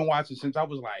 and I've been watching since I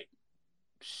was like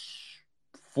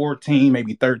 14,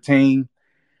 maybe 13.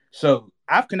 So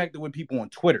I've connected with people on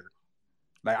Twitter.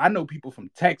 Like, I know people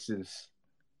from Texas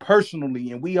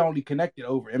personally, and we only connected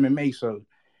over MMA. So,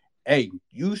 hey,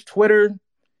 use Twitter,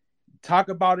 talk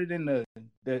about it in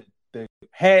the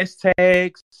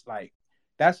hashtags. Like,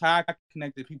 that's how I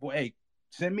connected people. Hey,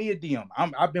 send me a DM.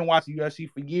 I've been watching UFC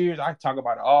for years. I talk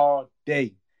about it all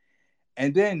day.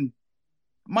 And then,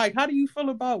 Mike, what do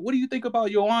you think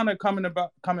about Joanna coming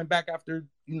back after,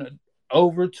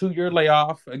 over 2-year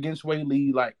layoff against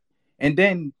Weili? Like, and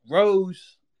then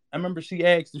Rose, I remember she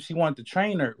asked if she wanted to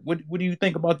train her. What do you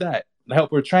think about that? To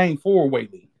help her train for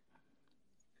Weili.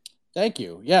 Thank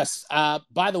you. Yes.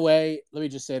 By the way, let me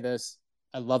just say this.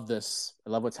 I love this. I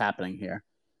love what's happening here.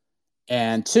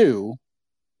 And two,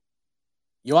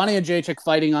 Joanna and Jacek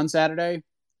fighting on Saturday.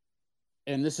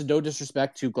 And this is no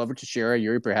disrespect to Glover Teixeira,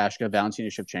 Yuri Prochazka, Valentina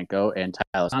Shevchenko, and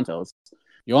Tyler Santos.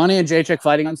 Joanna and Jacek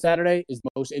fighting on Saturday is the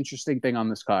most interesting thing on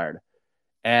this card.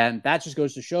 And that just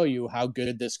goes to show you how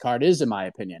good this card is, in my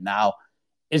opinion. Now,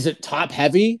 is it top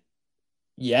heavy?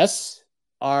 Yes.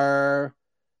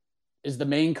 Is the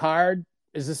main card,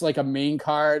 is this like a main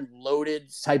card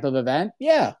loaded type of event?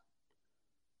 Yeah.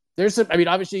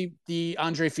 Obviously the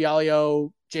Andre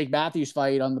Fialho, Jake Matthews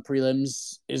fight on the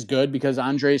prelims is good because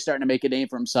Andre is starting to make a name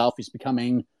for himself. He's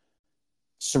becoming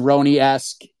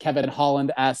Cerrone-esque, Kevin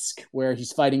Holland-esque, where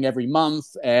he's fighting every month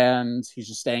and he's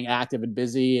just staying active and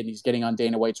busy and he's getting on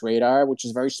Dana White's radar, which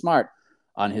is very smart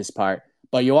on his part.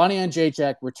 But Joanna and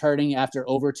Jacek returning after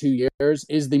over 2 years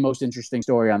is the most interesting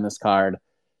story on this card.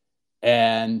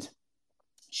 And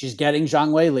she's getting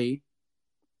Zhang Weili,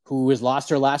 who has lost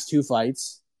her last 2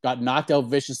 fights, got knocked out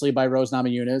viciously by Rose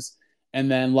Namajunas,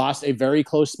 and then lost a very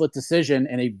close split decision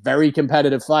in a very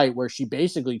competitive fight where she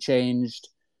basically changed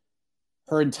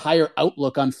her entire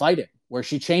outlook on fighting, where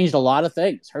she changed a lot of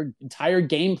things. Her entire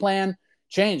game plan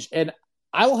changed. And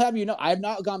I will have you know, I have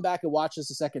not gone back and watched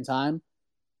this a second time.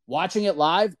 Watching it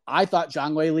live, I thought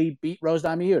Zhang Weili beat Rose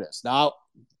Namajunas. Now,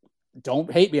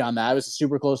 don't hate me on that. It was a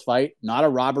super close fight, not a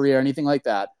robbery or anything like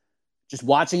that. Just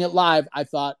watching it live, I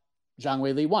thought Zhang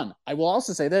Weili won. I will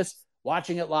also say this,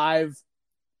 watching it live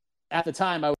at the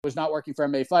time, I was not working for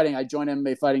MMA Fighting. I joined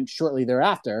MMA Fighting shortly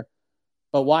thereafter.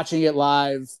 But watching it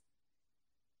live,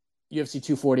 UFC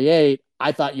 248,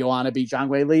 I thought Joanna beat Zhang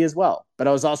Weili as well. But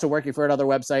I was also working for another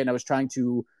website, and I was trying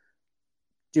to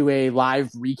do a live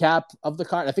recap of the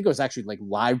card. I think it was actually like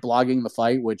live blogging the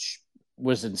fight, which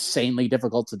was insanely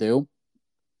difficult to do.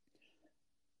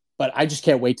 But I just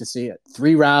can't wait to see it.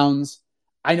 3 rounds.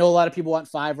 I know a lot of people want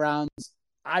 5 rounds.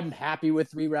 I'm happy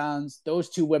with 3 rounds. Those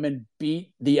 2 women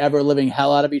beat the ever-living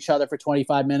hell out of each other for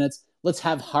 25 minutes. Let's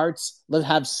have hearts. Let's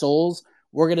have souls.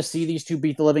 We're going to see these 2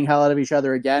 beat the living hell out of each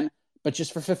other again, but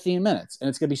just for 15 minutes. And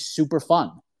it's going to be super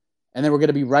fun. And then we're going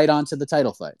to be right on to the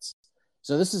title fights.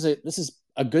 So this is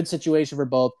a good situation for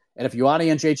both. And if Joanna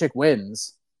and Jacek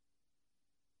wins,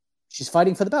 she's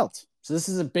fighting for the belt. So this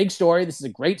is a big story. This is a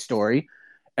great story.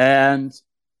 And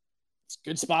it's a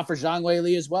good spot for Zhang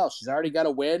Weili as well. She's already got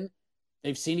a win.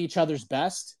 They've seen each other's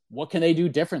best. What can they do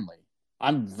differently?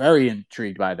 I'm very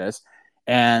intrigued by this.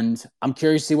 And I'm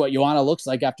curious to see what Joanna looks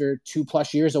like after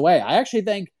 2+ years away. I actually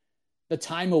think the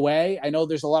time away, I know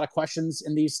there's a lot of questions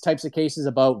in these types of cases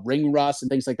about ring rust and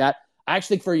things like that. I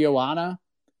actually think for Joanna,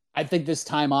 I think this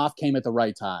time off came at the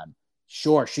right time.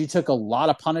 Sure, she took a lot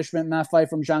of punishment in that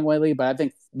fight from Zhang Weili, but I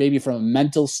think maybe from a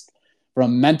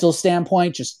mental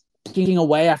standpoint, just picking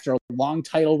away after a long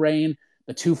title reign,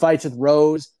 the 2 fights with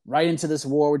Rose, right into this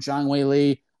war with Zhang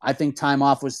Weili, I think time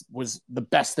off was the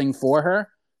best thing for her.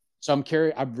 So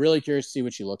I'm really curious to see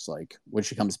what she looks like when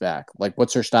she comes back. Like,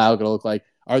 what's her style going to look like?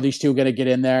 Are these 2 going to get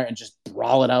in there and just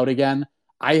brawl it out again?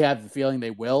 I have the feeling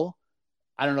they will.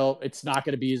 I don't know. It's not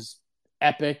going to be as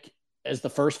epic as the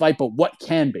first fight, but what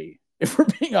can be? If we're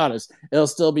being honest, it'll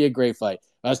still be a great fight.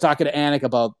 I was talking to Anik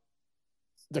about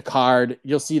the card.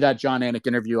 You'll see that John Anik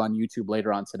interview on YouTube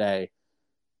later on today.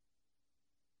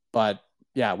 But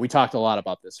yeah, we talked a lot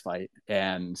about this fight,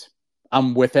 and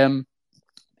I'm with him.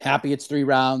 Happy it's 3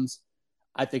 rounds.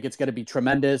 I think it's going to be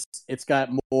tremendous. It's got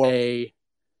more a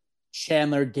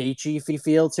Chandler Gaethje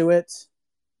feel to it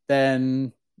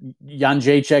than Jan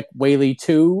Jacek Weili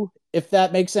 2, if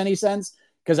that makes any sense.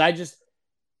 Because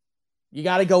you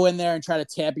got to go in there and try to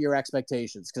tamper your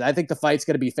expectations. Because I think the fight's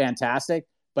going to be fantastic.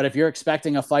 But if you're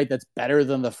expecting a fight that's better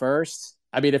than the first,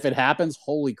 I mean, if it happens,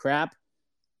 holy crap.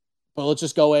 But let's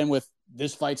just go in with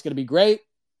this fight's going to be great.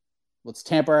 Let's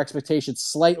tamper our expectations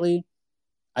slightly.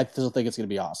 I still think it's going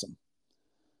to be awesome.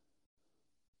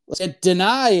 Let's get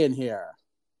Deny in here.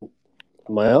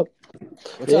 Am I up?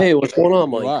 What's hey, up? What's going on,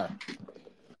 Mike? You are.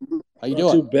 How you Not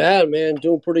doing? too bad, man.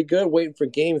 Doing pretty good. Waiting for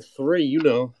game 3, you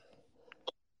know.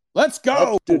 Let's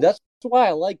go. Dude, that's why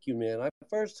I like you, man. I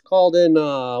first called in,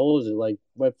 what was it, like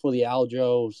right before the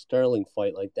Aljo Sterling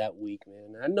fight, like that week,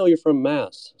 man. I know you're from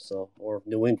Mass, or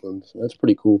New England, so that's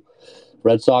pretty cool.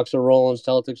 Red Sox are rolling,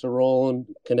 Celtics are rolling,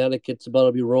 Connecticut's about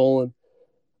to be rolling.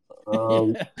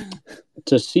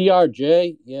 To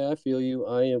CRJ, yeah, I feel you.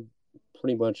 I am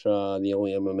pretty much the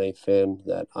only MMA fan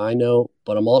that I know,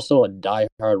 but I'm also a diehard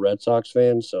Red Sox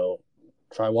fan, so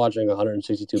try watching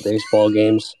 162 baseball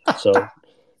games.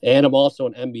 And I'm also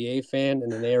an NBA fan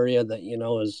in an area that, you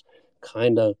know, is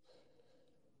kind of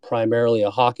primarily a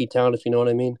hockey town, if you know what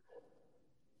I mean.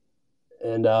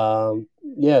 And,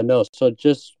 so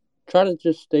just try to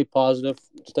just stay positive,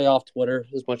 stay off Twitter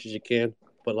as much as you can,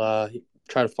 but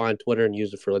try to find Twitter and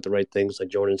use it for like the right things, like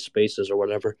joining spaces or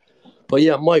whatever. But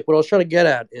yeah, Mike, what I was trying to get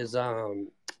at is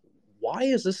why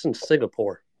is this in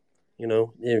Singapore? You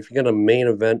know, if you're going to main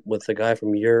event with a guy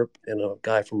from Europe and a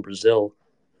guy from Brazil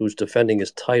who's defending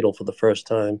his title for the first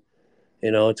time,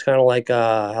 you know, it's kind of like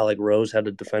how like Rose had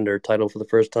to defend her title for the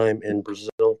first time in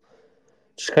Brazil.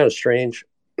 It's kind of strange.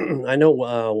 I know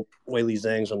Weili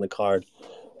Zhang's on the card,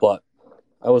 but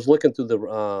I was looking through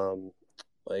the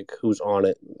like who's on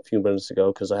it a few minutes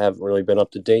ago because I haven't really been up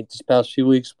to date these past few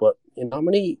weeks. But you know,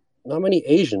 not many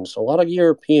Asians, a lot of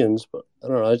Europeans, but I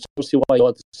don't know. I just don't see why you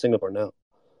want to Singapore now.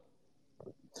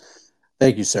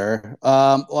 Thank you, sir.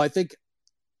 Well, I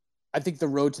think the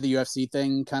road to the UFC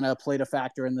thing kind of played a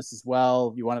factor in this as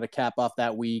well. You wanted to cap off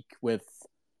that week with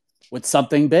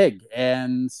something big,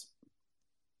 and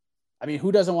I mean,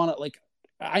 who doesn't want to? Like,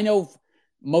 I know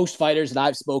most fighters that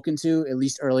I've spoken to, at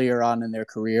least earlier on in their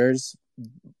careers,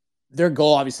 their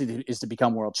goal obviously is to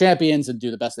become world champions and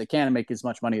do the best they can and make as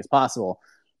much money as possible.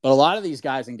 But a lot of these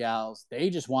guys and gals, they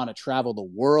just want to travel the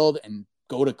world and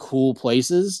go to cool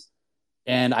places.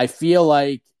 And I feel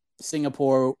like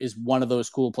Singapore is one of those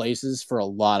cool places for a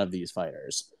lot of these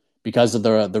fighters because of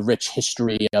the rich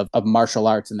history of martial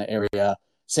arts in the area.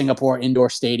 Singapore Indoor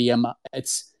Stadium,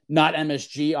 it's not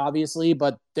MSG, obviously,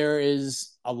 but there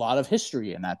is a lot of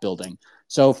history in that building.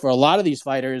 So for a lot of these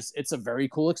fighters, it's a very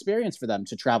cool experience for them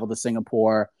to travel to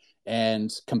Singapore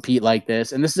and compete like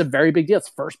this. And this is a very big deal. It's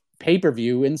first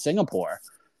pay-per-view in Singapore.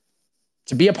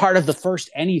 To be a part of the first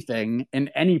anything in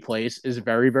any place is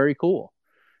very, very cool.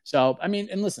 So, I mean,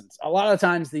 and listen, a lot of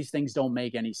times these things don't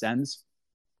make any sense.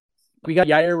 We got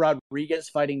Yair Rodriguez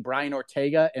fighting Brian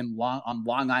Ortega on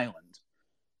Long Island.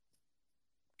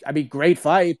 I mean, great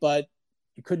fight, but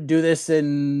you couldn't do this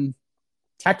in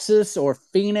Texas or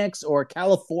Phoenix or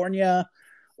California,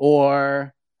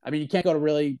 or I mean, you can't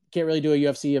really do a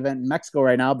UFC event in Mexico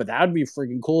right now, but that would be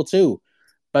freaking cool too.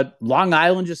 But Long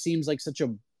Island just seems like such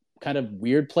a kind of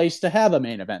weird place to have a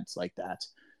main event like that.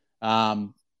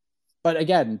 But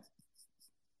again,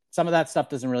 some of that stuff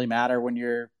doesn't really matter when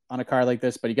you're on a card like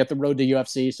this, but you get the road to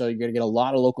UFC, so you're going to get a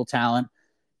lot of local talent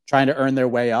trying to earn their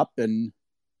way up and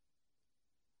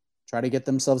try to get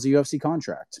themselves a UFC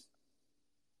contract.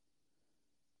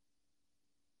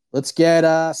 Let's get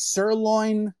a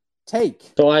sirloin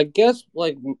take. So I guess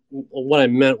like what I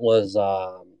meant was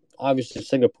obviously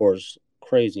Singapore's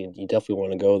crazy and you definitely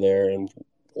want to go there and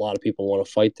a lot of people want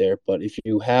to fight there. But if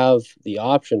you have the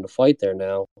option to fight there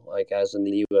now, like as in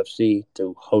the UFC,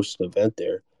 to host an event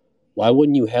there, why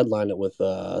wouldn't you headline it with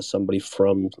somebody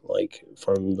from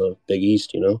the Big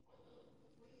East, you know?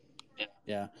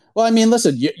 Yeah. Well, I mean,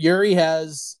 listen, Yuri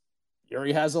has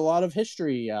a lot of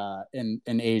history in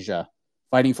Asia,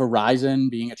 fighting for Rizin,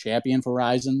 being a champion for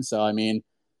Rizin. So, I mean,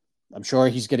 I'm sure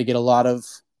he's going to get a lot of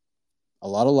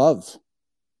love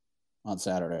on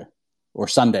Saturday or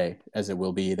Sunday, as it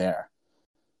will be there.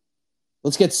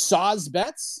 Let's get Saw's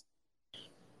bets.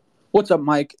 What's up,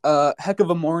 Mike? Heck of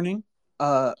a morning.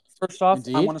 First off,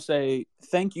 Indeed. I want to say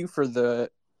thank you for the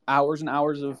hours and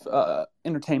hours of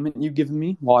entertainment you've given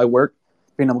me while I work,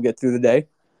 being able to get through the day. I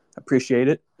appreciate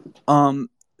it.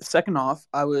 Second off,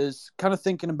 I was kind of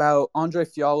thinking about Andre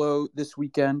Fiallo this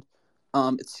weekend.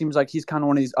 It seems like he's kind of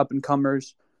one of these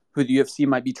up-and-comers who the UFC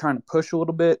might be trying to push a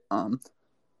little bit,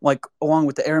 like along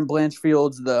with the Aaron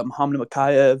Blanchfields, the Muhammad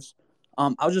Makayevs.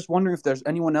 I was just wondering if there's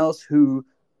anyone else who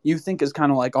you think is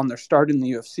kind of like on their start in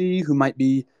the UFC who might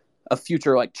be a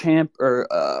future like champ or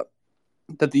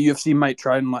that the UFC might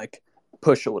try and like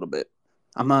push a little bit.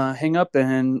 I'm going to hang up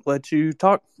and let you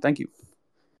talk. Thank you.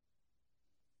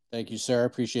 Thank you, sir.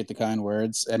 Appreciate the kind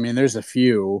words. I mean, there's a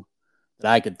few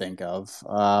that I could think of.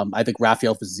 I think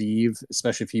Rafael Fiziev,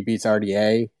 especially if he beats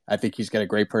RDA, I think he's got a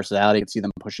great personality. I can see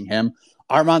them pushing him.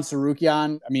 Arman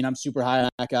Sarukian, I mean, I'm super high on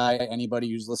that guy.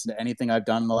 Anybody who's listened to anything I've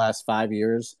done in the last 5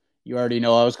 years, you already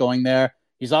know I was going there.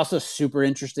 He's also a super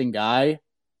interesting guy,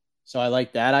 so I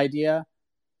like that idea.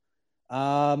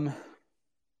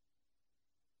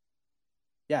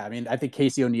 Yeah, I mean, I think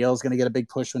Casey O'Neill is going to get a big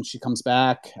push when she comes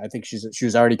back. I think she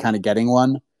was already kind of getting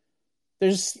one.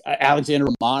 There's Alexander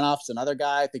Romanov's another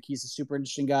guy. I think he's a super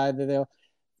interesting guy.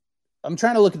 I'm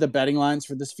trying to look at the betting lines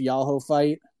for this Fialho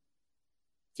fight.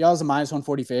 Fialho's a minus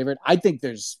 140 favorite. I think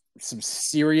there's some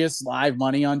serious live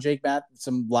money on Jake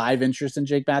some live interest in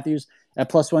Jake Matthews at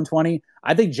plus 120.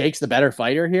 I think Jake's the better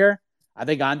fighter here. I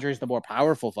think Andre's the more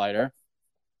powerful fighter.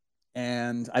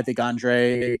 And I think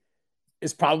Andre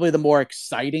is probably the more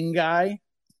exciting guy,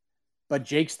 but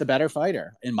Jake's the better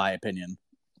fighter, in my opinion.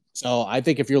 So I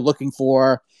think if you're looking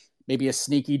for maybe a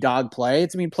sneaky dog play,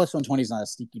 plus 120 is not a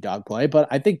sneaky dog play, but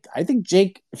I think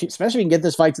Jake, especially if he can get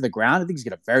this fight to the ground, I think he's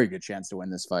got a very good chance to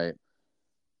win this fight.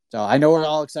 So I know we're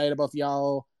all excited about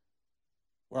Fialho.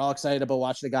 We're all excited about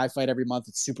watching the guy fight every month.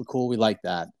 It's super cool. We like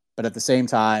that. But at the same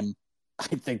time, I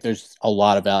think there's a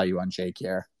lot of value on Jake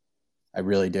here. I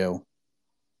really do.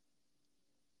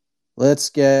 I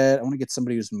want to get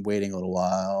somebody who's been waiting a little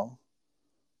while.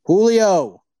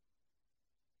 Julio.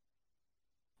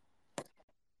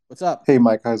 What's up? Hey,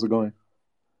 Mike. How's it going?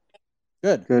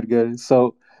 Good. Good.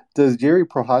 So does Jerry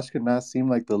Prochazka not seem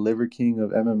like the Liver King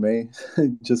of MMA?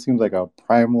 It just seems like a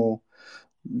primal,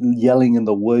 yelling in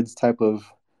the woods type of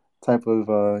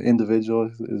individual.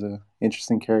 Is an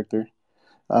interesting character.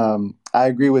 I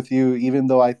agree with you. Even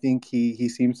though I think he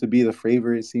seems to be the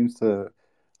favorite, seems to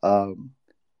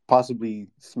possibly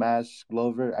smash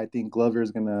Glover. I think Glover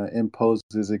is going to impose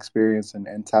his experience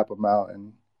and tap him out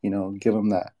and, give him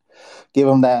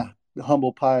that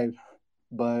humble pie.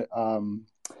 But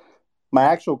my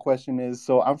actual question is,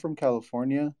 so I'm from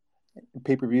California.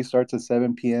 Pay-per-view starts at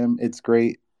 7 p.m. It's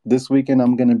great. This weekend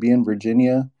I'm going to be in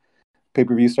Virginia.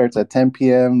 Pay-per-view starts at 10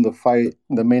 p.m. The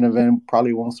main event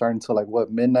probably won't start until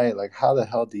midnight. How the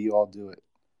hell do you all do it?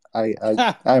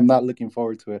 I'm not looking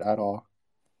forward to it at all.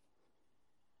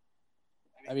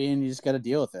 I mean, you just got to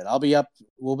deal with it.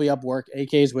 We'll be up work.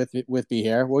 AK's with me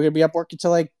here. We're going to be up work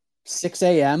until 6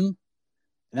 a.m. And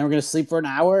then we're going to sleep for an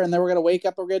hour. And then we're going to wake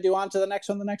up. And we're going to do on to the next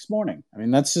one the next morning. I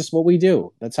mean, that's just what we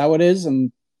do. That's how it is.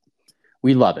 And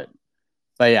we love it.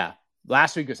 But yeah,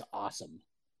 last week was awesome.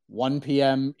 1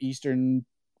 p.m. Eastern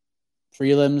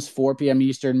prelims, 4 p.m.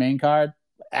 Eastern main card.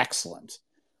 Excellent.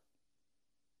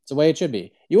 It's the way it should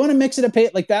be. You want to mix it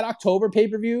that October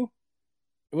pay-per-view?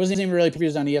 It wasn't even really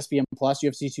pay-per-views on ESPN Plus,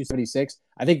 UFC 276.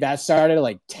 I think that started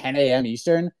at 10 a.m.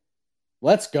 Eastern.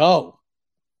 Let's go.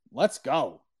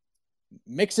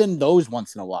 Mix in those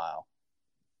once in a while.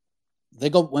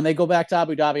 When they go back to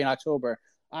Abu Dhabi in October,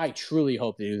 I truly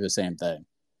hope they do the same thing.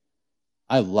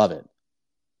 I love it.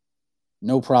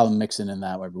 No problem mixing in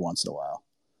that every once in a while.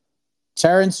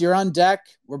 Terrence, you're on deck.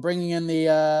 We're bringing in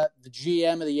the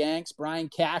GM of the Yanks, Brian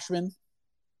Cashman.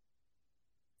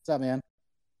 What's up, man?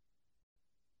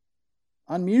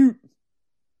 Unmute.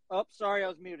 Oh, sorry, I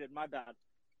was muted. My bad.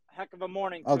 Heck of a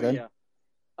morning to you.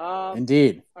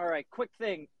 Indeed. All right, quick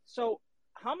thing. So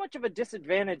how much of a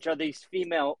disadvantage are these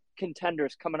female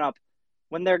contenders coming up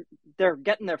when they're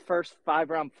getting their first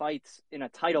 5-round fights in a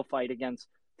title fight against,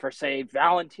 for say,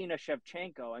 Valentina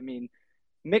Shevchenko? I mean,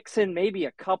 mix in maybe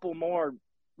a couple more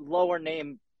lower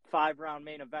name 5-round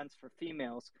main events for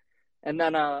females. And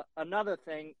then another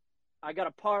thing, I got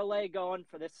a parlay going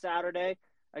for this Saturday.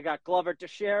 I got Glover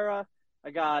Teixeira. I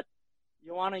got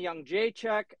Joanna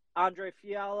Jędrzejczyk, Andre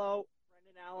Fialho,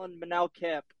 Brendan Allen,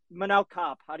 Manel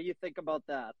Kopp. How do you think about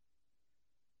that?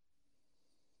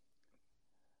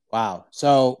 Wow.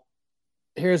 So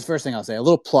here's the first thing I'll say. A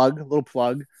little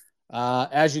plug.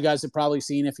 As you guys have probably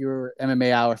seen if you're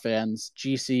MMA Hour fans,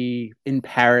 GC in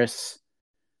Paris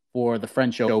for the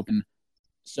French Open.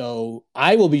 So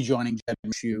I will be joining Jed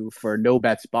Meshew for No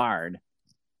Bets Barred.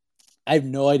 I have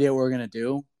no idea what we're going to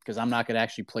do because I'm not going to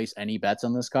actually place any bets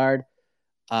on this card.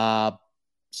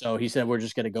 So he said we're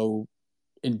just going to go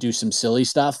and do some silly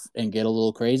stuff and get a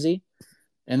little crazy.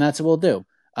 And that's what we'll do.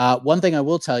 One thing I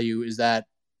will tell you is that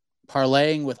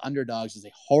parlaying with underdogs is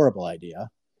a horrible idea.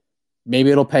 Maybe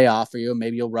it'll pay off for you.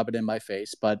 Maybe you'll rub it in my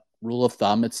face. But rule of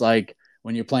thumb, it's like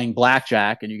when you're playing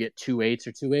blackjack and you get 2 8s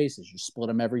or 2 aces, you split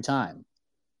them every time.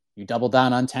 You double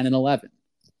down on 10 and 11.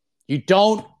 You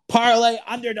don't parlay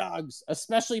underdogs,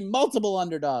 especially multiple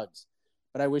underdogs.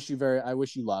 But I wish you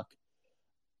luck.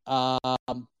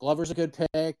 Glover's a good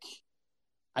pick.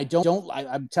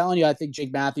 I'm telling you, I think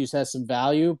Jake Matthews has some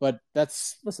value, but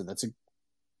that's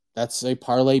a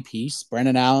parlay piece.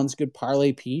 Brendan Allen's good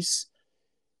parlay piece.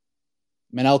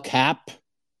 Manel Cap,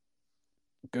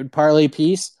 good parlay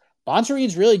piece. Bonta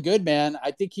Reed's really good, man.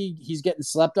 I think he's getting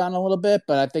slept on a little bit,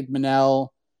 but I think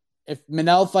if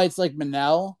Manel fights like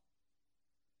Manel,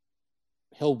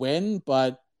 he'll win.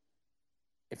 But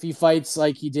if he fights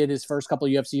like he did his first couple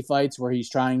of UFC fights where he's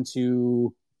trying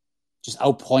to just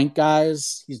outpoint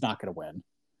guys, he's not going to win.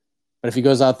 But if he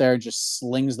goes out there and just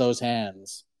slings those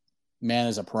hands, man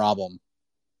is a problem.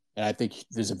 And I think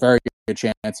there's a very good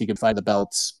chance he could fight the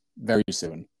belts very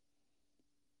soon.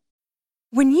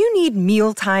 When you need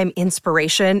mealtime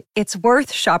inspiration, it's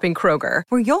worth shopping Kroger,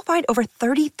 where you'll find over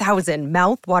 30,000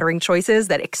 mouth-watering choices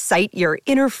that excite your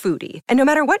inner foodie. And no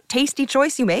matter what tasty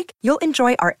choice you make, you'll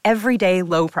enjoy our everyday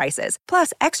low prices,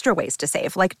 plus extra ways to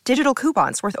save, like digital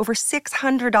coupons worth over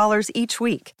 $600 each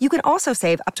week. You can also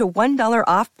save up to $1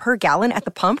 off per gallon at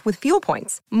the pump with fuel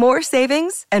points. More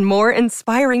savings and more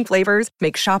inspiring flavors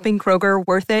make shopping Kroger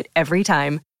worth it every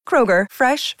time. Kroger,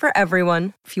 fresh for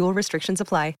everyone. Fuel restrictions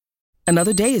apply.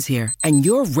 Another day is here, and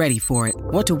you're ready for it.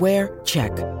 What to wear?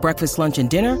 Check. Breakfast, lunch, and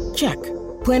dinner? Check.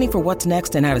 Planning for what's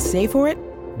next and how to save for it?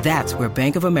 That's where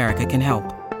Bank of America can help.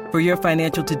 For your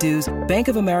financial to-dos, Bank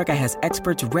of America has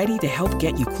experts ready to help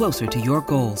get you closer to your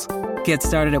goals. Get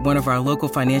started at one of our local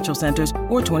financial centers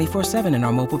or 24/7 in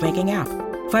our mobile banking app.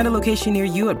 Find a location near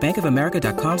you at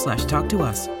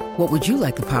bankofamerica.com/talktous. What would you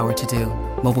like the power to do?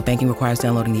 Mobile banking requires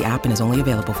downloading the app and is only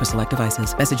available for select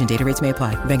devices. Message and data rates may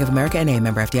apply. Bank of America NA,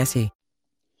 member FDIC.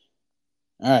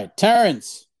 All right,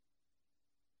 Terrence.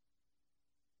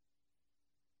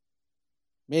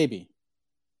 Maybe.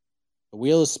 The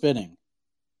wheel is spinning.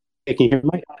 Hey, can you hear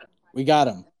me? We got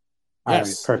him. All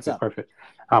Yes. right, perfect.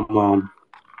 I'm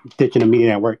ditching a meeting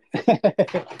at work.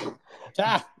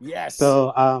 Yes.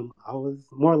 So I was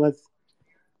more or less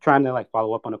trying to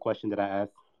follow up on a question that I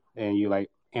asked, and you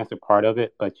answered part of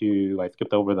it, but you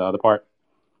skipped over the other part.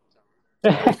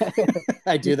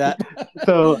 I do that.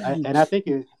 So and I think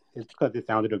it's because it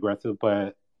sounded aggressive,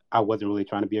 but I wasn't really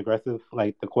trying to be aggressive.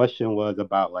 The question was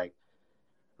about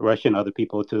rushing other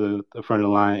people to the front of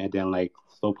the line and then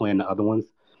slow playing the other ones.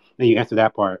 And you answered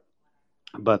that part.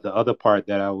 But the other part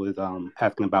that I was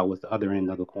asking about was the other end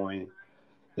of the coin.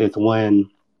 It's when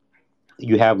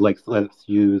you have let's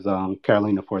use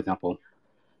Carolina, for example.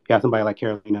 You have somebody like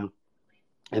Carolina,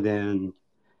 and then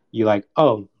you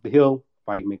oh, the Hill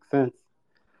fight makes sense.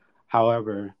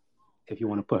 However, if you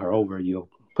want to put her over, you'll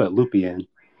put Loopy in.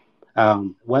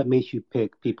 What makes you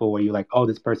pick people where you're oh,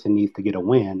 this person needs to get a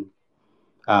win?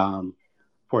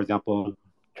 For example,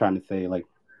 trying to say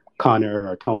Connor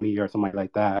or Tony or somebody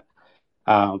like that,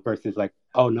 versus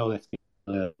oh no, that's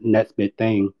a next big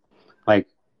thing.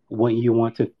 When you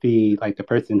want to feed the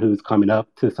person who's coming up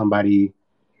to somebody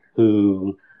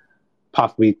who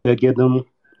possibly could give them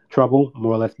trouble,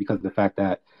 more or less because of the fact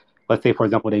that, let's say, for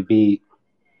example, they beat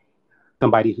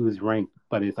somebody who's ranked,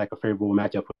 but it's a favorable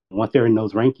matchup. Once they're in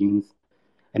those rankings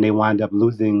and they wind up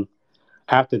losing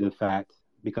after the fact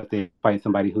because they fight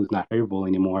somebody who's not favorable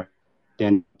anymore,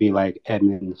 then be like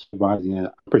Edmund Shavazian,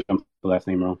 I'm pretty sure I'm the last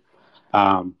name wrong.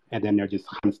 And then they're just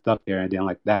kind of stuck there, and then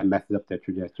that messes up their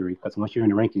trajectory. Because once you're in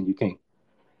the rankings, you can't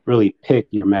really pick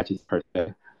your matches per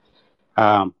se.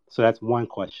 So that's one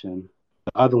question.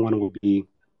 The other one would be,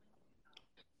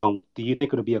 do you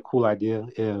think it would be a cool idea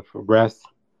if refs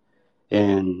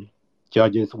and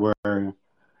judges were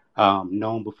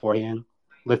known beforehand?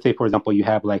 Let's say, for example, you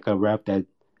have a ref that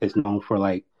is known for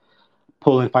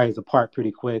pulling fighters apart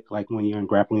pretty quick, when you're in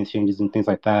grappling exchanges and things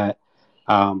like that.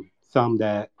 Some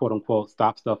that quote unquote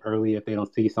stop stuff early if they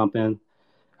don't see something.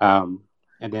 And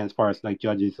then as far as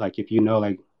judges, if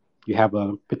you have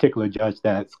a particular judge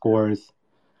that scores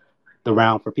the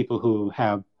round for people who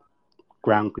have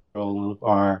ground control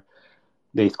or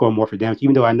they score more for damage,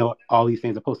 even though I know all these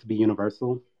things are supposed to be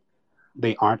universal,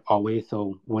 they aren't always.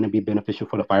 So wouldn't it be beneficial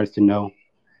for the fighters to know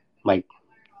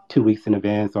 2 weeks in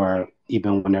advance or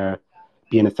even when they're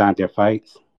being assigned their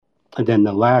fights? And then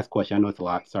the last question, I know it's a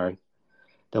lot, sorry.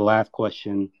 The last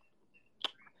question,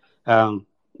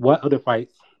 what other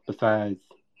fights besides,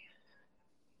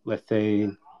 let's say,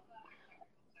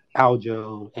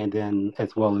 Aljo and then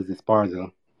as well as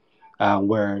Esparza,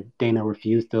 where Dana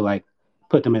refused to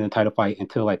put them in a title fight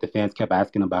until the fans kept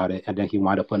asking about it, and then he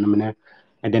wound up putting them in there,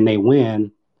 and then they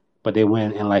win, but they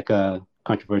win in a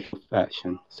controversial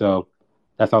fashion. So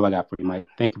that's all I got for you, Mike.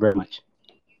 Thank you very much.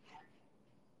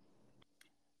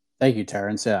 Thank you,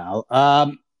 Terrence.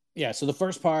 Yeah. So the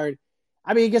first part,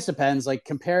 I guess it depends.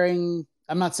 Comparing,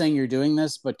 I'm not saying you're doing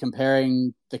this, but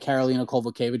comparing the Karolina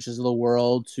Kowalkiewicz of the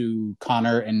world to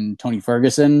Connor and Tony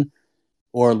Ferguson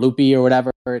or Loopy or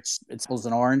whatever, it's apples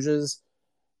and oranges.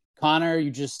 Connor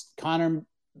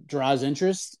draws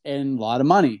interest in a lot of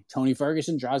money. Tony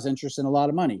Ferguson draws interest in a lot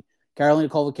of money. Karolina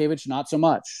Kowalkiewicz, not so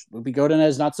much. Loopy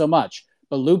Godinez, not so much.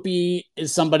 But Loopy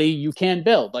is somebody you can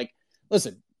build. Like,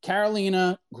 listen,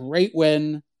 Karolina, great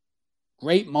win,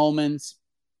 great moments,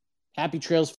 happy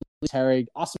trails for Felice Herrig,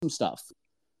 awesome stuff.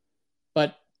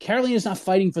 But Karolina's not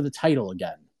fighting for the title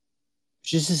again.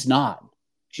 She's just not.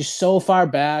 She's so far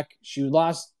back. She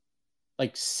lost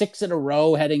like 6 in a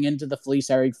row heading into the Felice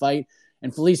Herrig fight.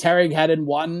 And Felice Herrig hadn't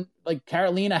won. Like,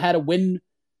 Karolina had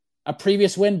a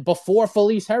previous win before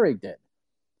Felice Herrig did.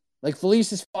 Like, Felice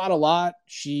has fought a lot.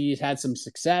 She's had some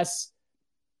success.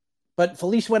 But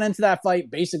Felice went into that fight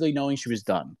basically knowing she was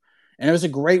done. And it was a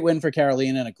great win for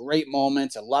Karolina and a great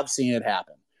moment. I love seeing it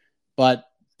happen. But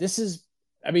this is,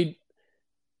 I mean,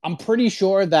 I'm pretty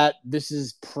sure that this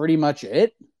is pretty much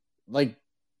it. Like,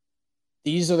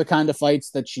 these are the kind of fights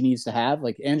that she needs to have.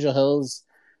 Like, Angela Hill's,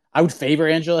 I would favor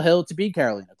Angela Hill to beat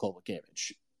Karolina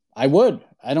Kowalkiewicz. I would.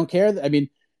 I don't care. I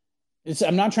mean,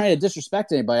 I'm not trying to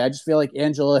disrespect anybody. I just feel like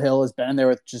Angela Hill has been in there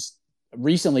with just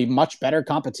recently much better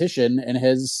competition and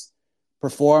has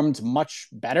performed much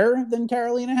better than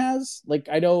Karolina has. Like,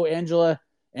 I know Angela's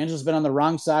been on the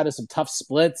wrong side of some tough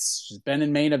splits. She's been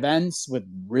in main events with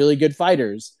really good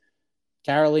fighters.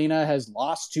 Karolina has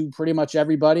lost to pretty much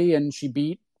everybody, and she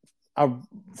beat a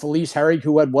Felice Herrig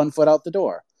who had one foot out the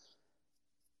door.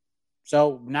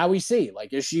 So now we see,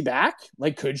 like, is she back?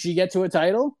 Like, could she get to a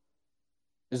title?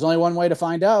 There's only one way to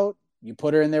find out. You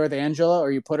put her in there with Angela,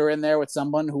 or you put her in there with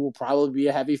someone who will probably be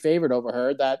a heavy favorite over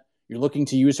her that you're looking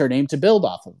to use her name to build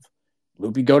off of.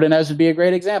 Loopy Godinez would be a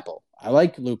great example. I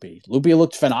like Loopy. Loopy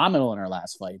looked phenomenal in her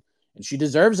last fight, and she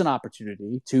deserves an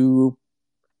opportunity to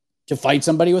fight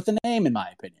somebody with a name, in my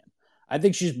opinion. I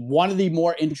think she's one of the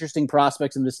more interesting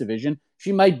prospects in this division.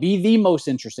 She might be the most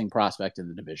interesting prospect in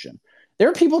the division. There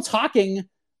are people talking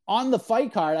on the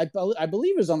fight card, I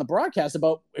believe it was on the broadcast,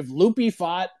 about if Loopy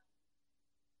fought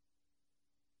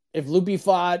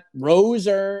Rose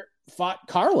or fought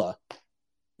Carla.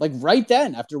 Like, right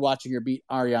then, after watching her beat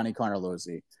Ariane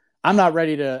Carnelozzi. I'm not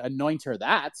ready to anoint her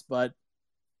that, but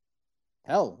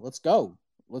hell, let's go.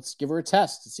 Let's give her a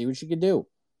test to see what she can do.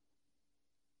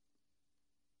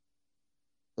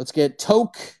 Let's get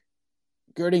Toke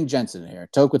Girding Jensen here.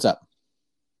 Toke, what's up?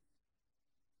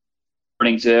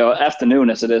 Morning to afternoon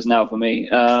as it is now for me.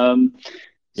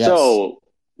 Yes. So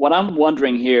what I'm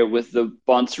wondering here with the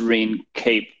Bonserine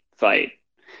Cape fight,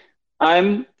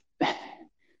 I'm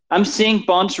seeing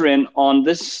Bonserine on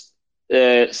this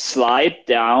slide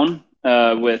down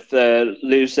with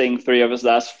losing 3 of his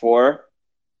last 4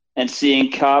 and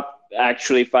seeing Cobb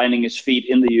actually finding his feet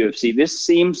in the UFC. This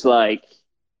seems like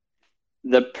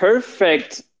the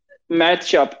perfect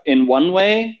matchup in one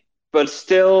way, but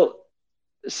still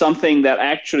something that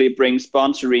actually brings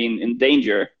Bonserine in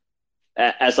danger,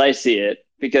 as I see it.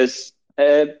 Because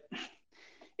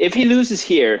if he loses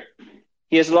here,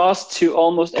 he has lost to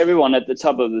almost everyone at the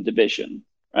top of the division,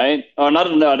 right? Or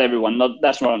not everyone.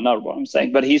 That's not what I'm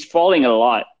saying. But he's falling a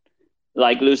lot,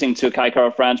 like losing to Kai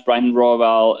Kara France, Brian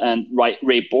Royval, and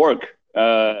Ray Borg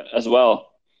as well.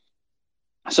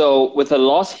 So with a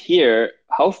loss here,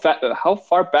 how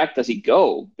far back does he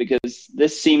go? Because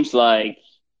this seems like,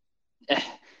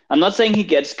 I'm not saying he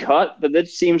gets cut, but it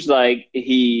seems like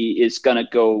he is going to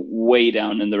go way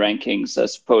down in the rankings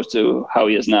as opposed to how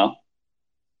he is now.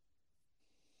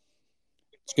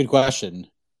 It's a good question.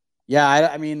 Yeah,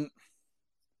 I mean,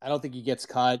 I don't think he gets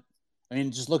cut. I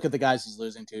mean, just look at the guys he's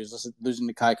losing to. He's losing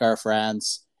to Kai Kara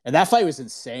France. And that fight was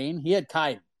insane. He had Kai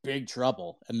in big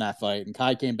trouble in that fight, and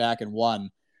Kai came back and won.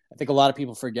 I think a lot of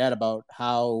people forget about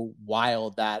how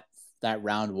wild that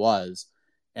round was.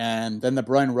 And then the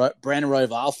Brandon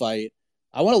Royval fight,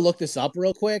 I want to look this up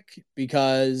real quick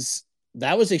because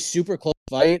that was a super close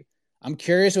fight. I'm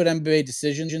curious what NBA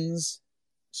Decisions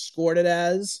scored it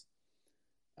as.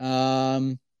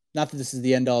 Not that this is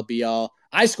the end-all, be-all.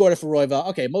 I scored it for Royval.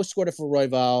 Okay, most scored it for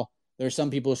Royval. There are some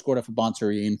people who scored it for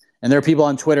Bonserine. And there are people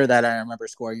on Twitter that I remember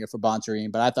scoring it for Bonserine,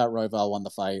 but I thought Royval won the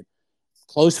fight.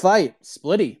 Close fight.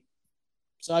 Splitty.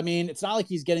 So, I mean, it's not like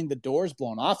he's getting the doors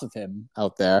blown off of him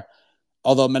out there.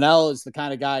 Although Manel is the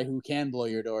kind of guy who can blow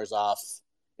your doors off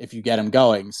if you get him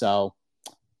going. So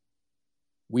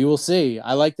we will see.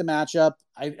 I like the matchup.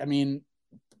 I mean,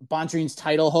 Bonserine's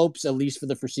title hopes, at least for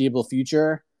the foreseeable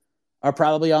future, are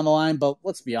probably on the line. But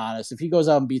let's be honest. If he goes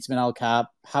out and beats Manel Kape,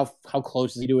 how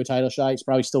close is he to a title shot? He's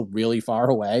probably still really far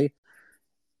away,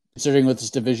 considering what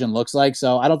this division looks like.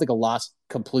 So I don't think a loss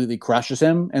completely crushes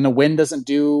him. And a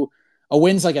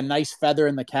win's like a nice feather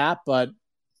in the cap, but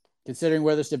considering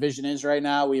where this division is right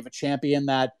now, we have a champion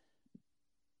that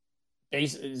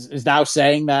is now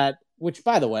saying that, which,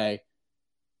 by the way,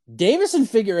 Davis and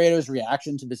Figueiredo's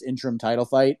reaction to this interim title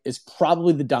fight is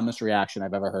probably the dumbest reaction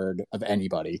I've ever heard of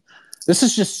anybody. This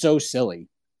is just so silly.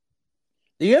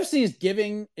 The UFC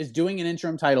is doing an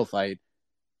interim title fight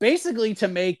basically to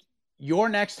make your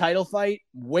next title fight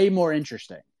way more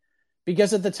interesting.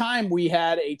 Because at the time we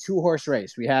had a 2-horse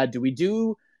race. Do we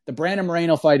do the Brandon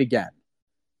Moreno fight again?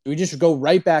 Do we just go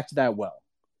right back to that well?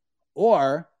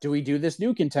 Or do we do this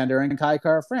new contender in Kai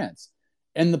Kara France?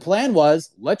 And the plan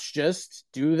was, let's just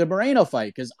do the Moreno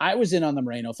fight, because I was in on the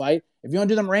Moreno fight. If you want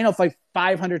to do the Moreno fight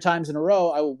 500 times in a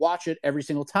row, I will watch it every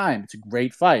single time. It's a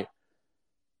great fight.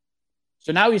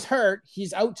 So now he's hurt.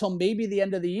 He's out till maybe the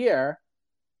end of the year.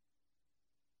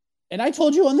 And I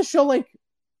told you on the show, like,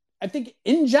 I think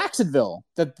in Jacksonville,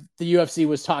 that the UFC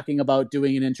was talking about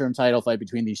doing an interim title fight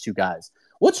between these two guys.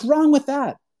 What's wrong with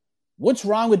that? What's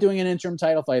wrong with doing an interim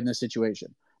title fight in this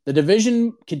situation? The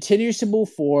division continues to move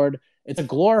forward. It's a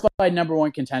glorified number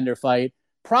one contender fight.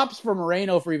 Props for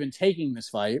Moreno for even taking this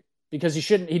fight, because he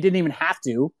didn't even have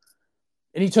to.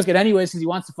 And he took it anyways because he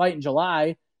wants to fight in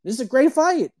July. This is a great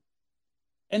fight.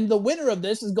 And the winner of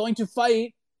this is going to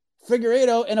fight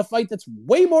Figueiredo in a fight that's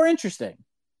way more interesting,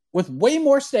 with way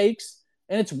more stakes,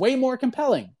 and it's way more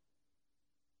compelling,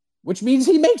 which means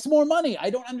he makes more money. I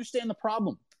don't understand the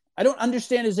problem. I don't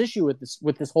understand his issue with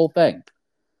this whole thing.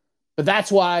 But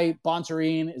that's why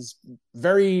Bontorin is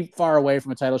very far away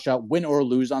from a title shot, win or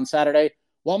lose on Saturday.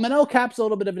 While Manel Cap's a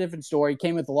little bit of a different story. He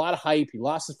came with a lot of hype. He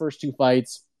lost the first 2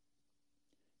 fights.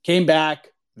 Came back,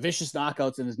 vicious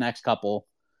knockouts in his next couple.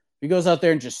 He goes out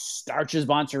there and just starches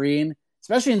Bontorin,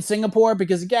 especially in Singapore,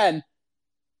 because again,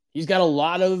 he's got a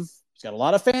lot of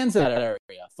fans in that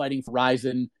area, fighting for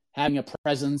Rizin, having a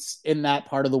presence in that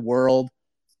part of the world.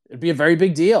 It'd be a very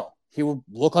big deal. He will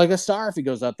look like a star if he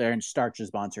goes out there and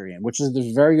starches Bontorin, which is there's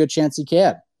a very good chance he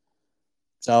can.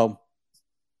 So,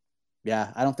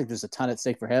 yeah, I don't think there's a ton at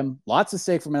stake for him. Lots at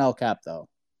stake for Manel Cap, though.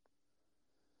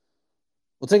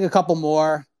 We'll take a couple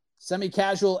more.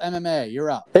 Semi-casual MMA,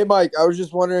 you're up. Hey, Mike, I was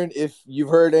just wondering if you've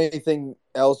heard anything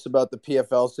else about the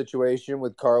PFL situation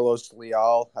with Carlos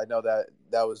Leal. I know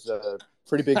that was a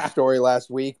pretty big story last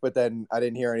week, but then I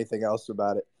didn't hear anything else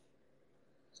about it.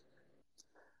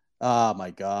 Oh,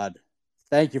 my God.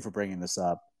 Thank you for bringing this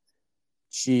up.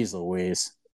 Jeez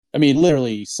Louise. I mean,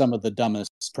 literally some of the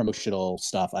dumbest promotional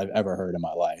stuff I've ever heard in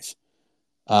my life.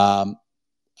 I'm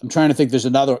trying to think. There's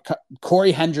another.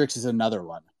 Corey Hendricks is another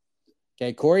one.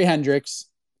 Okay, Corey Hendricks.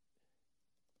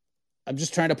 I'm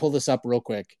just trying to pull this up real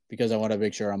quick because I want to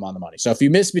make sure I'm on the money. So if you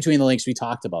missed between the links, we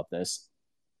talked about this.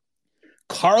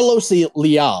 Carlos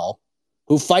Leal,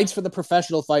 who fights for the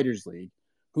Professional Fighters League,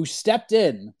 who stepped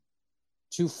in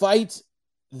to fight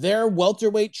their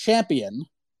welterweight champion,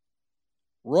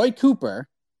 Roy Cooper,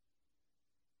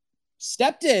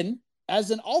 stepped in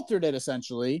as an alternate,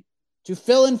 essentially, to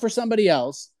fill in for somebody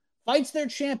else, fights their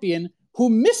champion who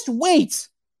missed weight.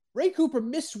 Ray Cooper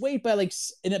missed weight by like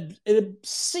an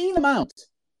obscene amount,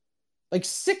 like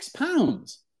 6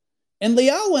 pounds. And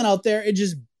Leal went out there and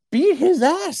just beat his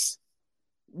ass,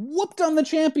 whooped on the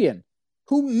champion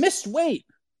who missed weight.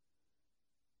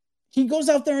 He goes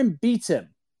out there and beats him.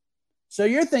 So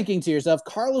you're thinking to yourself,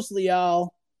 Carlos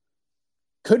Leal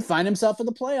could find himself in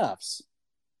the playoffs.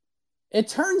 It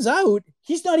turns out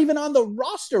he's not even on the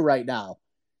roster right now.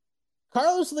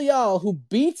 Carlos Leal, who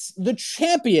beats the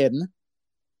champion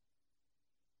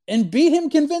and beat him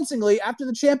convincingly after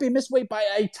the champion missed weight by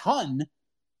a ton,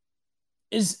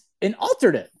 is an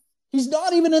alternate. He's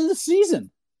not even in the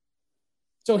season.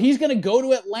 So he's going to go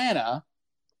to Atlanta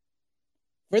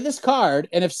for this card,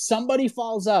 and if somebody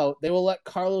falls out, they will let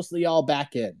Carlos Leal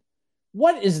back in.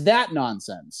 What is that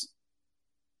nonsense?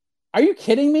 Are you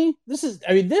kidding me? This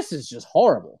is just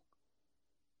horrible.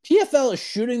 PFL is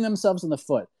shooting themselves in the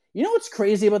foot. You know what's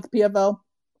crazy about the PFL?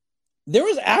 There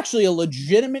was actually a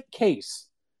legitimate case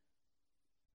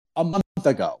a month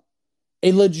ago,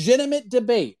 a legitimate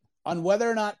debate on whether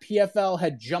or not PFL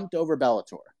had jumped over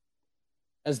Bellator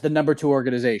as the number 2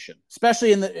 organization,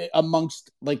 especially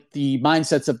amongst like the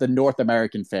mindsets of the North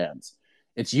American fans.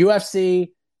 It's UFC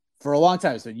for a long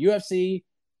time. It's been UFC,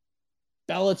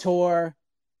 Bellator.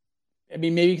 I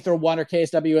mean, maybe you can throw one or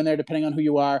KSW in there depending on who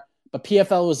you are, but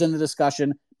PFL was in the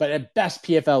discussion, but at best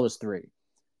PFL was 3.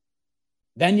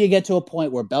 Then you get to a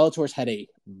point where Bellator's had a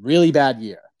really bad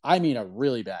year. I mean, a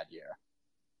really bad year.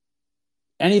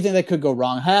 Anything that could go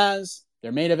wrong has.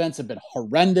 Their main events have been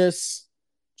horrendous.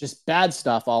 Just bad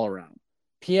stuff all around.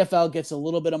 PFL gets a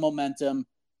little bit of momentum.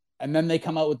 And then they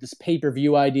come out with this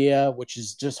pay-per-view idea, which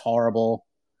is just horrible.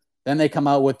 Then they come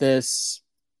out with this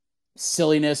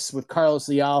silliness with Carlos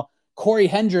Leal. Corey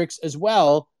Hendricks as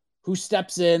well, who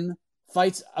steps in,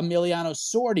 fights Emiliano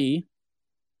Sordi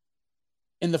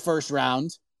in the first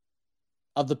round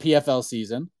of the PFL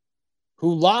season,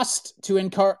 who lost to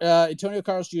Antonio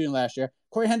Carlos Jr. last year.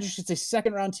 Corey Hendricks gets a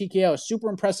second-round TKO, a super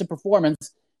impressive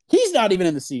performance. He's not even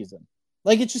in the season.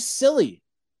 Like, it's just silly.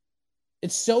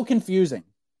 It's so confusing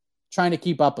trying to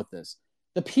keep up with this.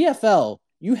 The PFL,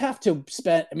 you have to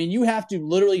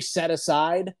literally set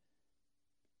aside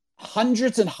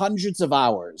hundreds and hundreds of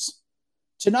hours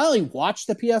to not only watch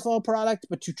the PFL product,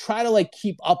 but to try to like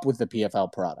keep up with the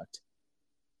PFL product.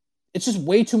 It's just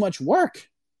way too much work.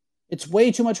 It's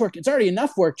way too much work. It's already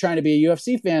enough work trying to be a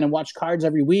UFC fan and watch cards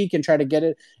every week and try to get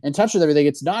it in touch with everything.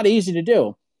 It's not easy to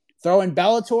do. Throw in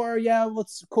Bellator, yeah,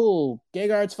 that's cool.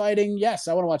 Gegard's fighting, yes,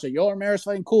 I want to watch it. Yoel Romero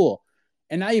fighting, cool.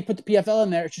 And now you put the PFL in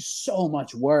there. It's just so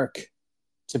much work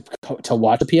to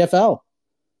watch the PFL.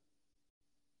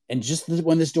 And just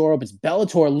when this door opens,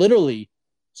 Bellator literally,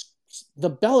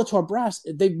 the Bellator brass,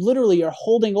 they literally are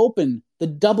holding open the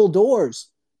double doors.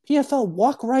 PFL,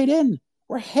 walk right in.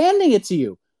 We're handing it to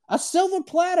you. A silver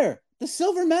platter, the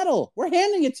silver medal. We're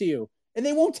handing it to you. And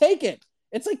they won't take it.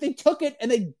 It's like they took it and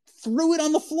they threw it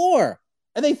on the floor.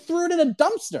 And they threw it in a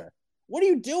dumpster. What are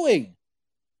you doing?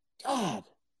 God.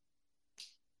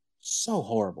 So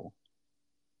horrible.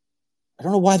 I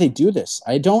don't know why they do this.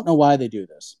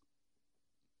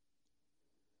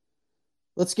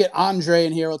 Let's get Andre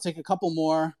in here. We'll take a couple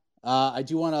more. I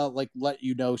do want to let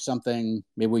you know something.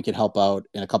 Maybe we could help out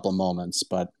in a couple of moments,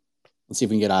 but let's see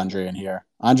if we can get Andre in here.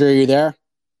 Andre, are you there?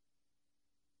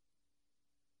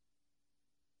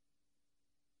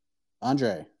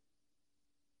 Andre.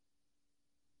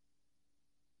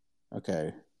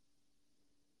 Okay.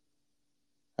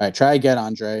 All right, try again,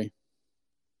 Andre.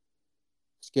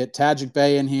 Let's get Tajik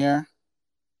Bey in here.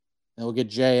 And we'll get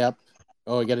Jay up.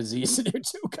 Oh, we got a Z in here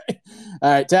too. Okay.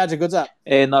 All right, Tajik, what's up?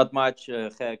 Hey, not much.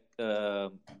 Heck,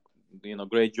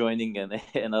 great joining and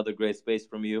another great space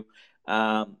from you.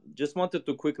 Just wanted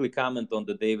to quickly comment on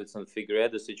the Davidson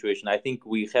Figueiredo situation. I think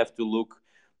we have to look.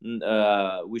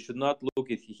 We should not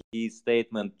look at his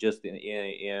statement just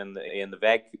in the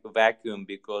vacuum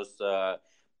because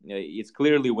it's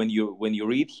clearly when you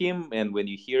read him and when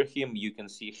you hear him, you can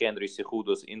see Henry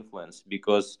Cejudo's influence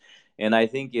and I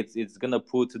think it's gonna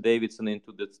put Davidson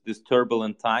into this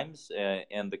turbulent times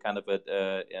and the kind of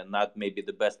not maybe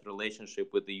the best relationship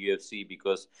with the UFC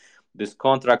because this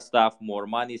contract stuff, more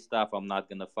money stuff, I'm not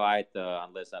gonna fight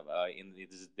unless I'm in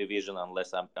this division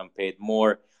unless I'm paid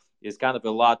more. It's kind of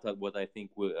a lot of what I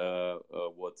think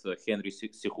what Henry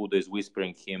Cejudo is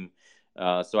whispering him.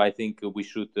 So I think we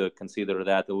should consider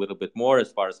that a little bit more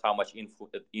as far as how much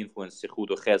influence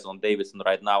Cejudo has on Davidson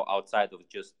right now outside of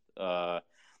just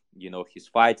his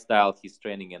fight style, his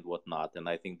training and whatnot. And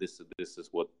I think this is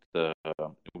what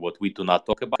we do not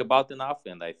talk about enough.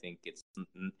 And I think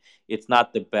it's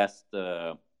not the best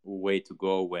way to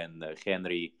go when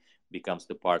Henry becomes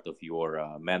the part of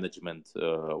your management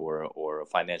or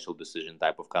financial decision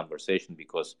type of conversation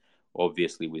because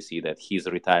obviously we see that his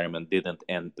retirement didn't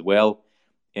end well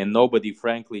and nobody,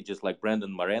 frankly, just like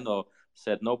Brandon Moreno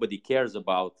said, nobody cares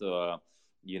about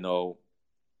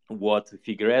what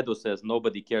Figueiredo says.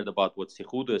 Nobody cared about what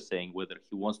Cejudo is saying, whether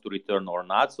he wants to return or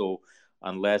not. So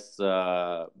unless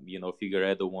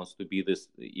Figueiredo wants to be this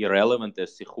irrelevant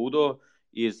as Cejudo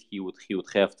is, he would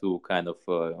have to kind of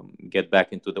get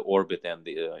back into the orbit and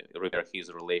repair his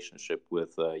relationship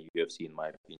with UFC, in my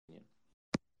opinion.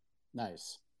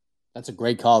 Nice. That's a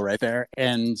great call right there.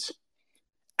 And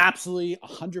absolutely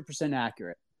 100%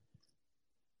 accurate.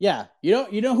 Yeah.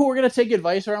 You know who we're going to take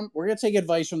advice from? We're going to take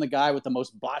advice from the guy with the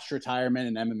most botched retirement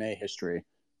in MMA history.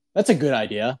 That's a good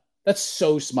idea. That's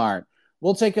so smart.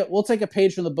 We'll take a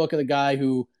page from the book of the guy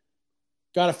who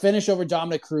got a finish over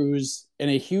Dominic Cruz in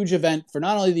a huge event for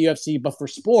not only the UFC, but for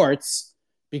sports,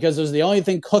 because it was the only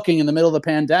thing cooking in the middle of the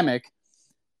pandemic.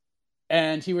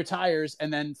 And he retires,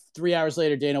 and then 3 hours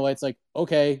later, Dana White's like,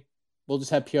 okay, we'll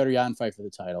just have Petr Yan fight for the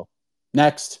title.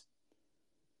 Next.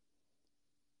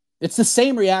 It's the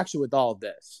same reaction with all of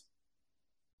this.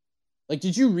 Like,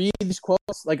 did you read these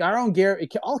quotes? Like, our own Gary,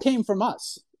 it all came from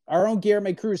us. Our own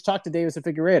Guilherme Cruz talked to Deiveson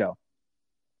Figueiredo.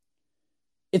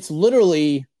 It's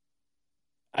literally,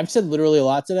 I've said literally a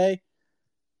lot today.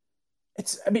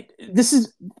 This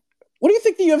is, what do you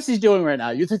think the UFC is doing right now?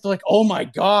 You think they're like, oh my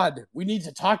God, we need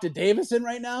to talk to Deiveson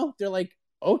right now? They're like,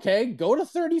 okay, go to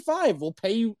 35. We'll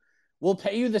pay you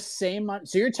the same money.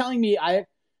 So you're telling me I have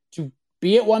to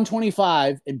be at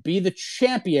 125 and be the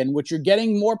champion, which you're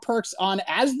getting more perks on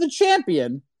as the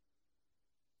champion,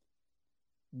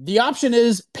 The option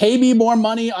is pay me more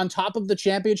money on top of the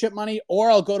championship money, or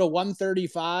I'll go to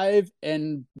 135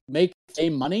 and make the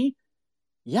same money.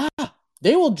 Yeah,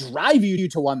 they will drive you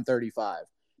to 135.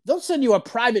 They'll send you a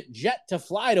private jet to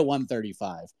fly to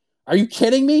 135. Are you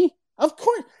kidding me? Of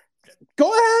course.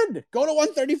 Go ahead. Go to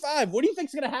 135. What do you think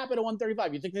is going to happen at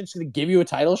 135? You think they're just going to give you a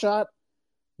title shot?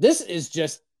 This is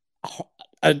just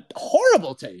a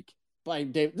horrible take by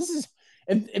Dave. This is,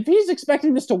 if he's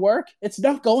expecting this to work, it's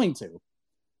not going to.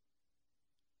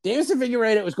 Deiveson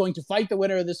Figueiredo was going to fight the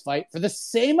winner of this fight for the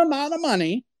same amount of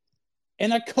money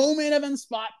in a co-main event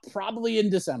spot probably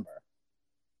in December.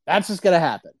 That's what's going to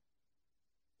happen.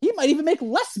 He might even make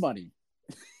less money.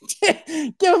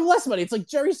 Give him less money. It's like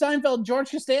Jerry Seinfeld,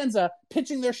 George Costanza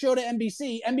pitching their show to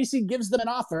NBC. NBC gives them an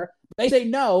offer. They say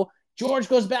no. George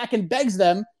goes back and begs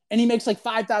them, and he makes like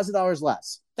 $5,000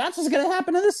 less. That's what's going to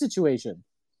happen in this situation.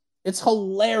 It's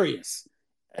hilarious.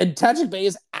 And Tajik Bey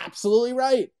is absolutely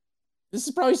right. This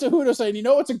is probably Cejudo saying, you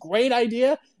know what's a great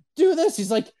idea? Do this.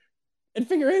 He's like, and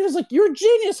Figueiredo's like, you're a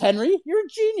genius, Henry. You're a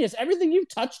genius. Everything you've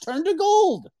touched turned to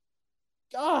gold.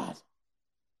 God.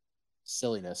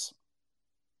 Silliness.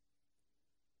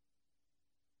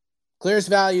 Clearest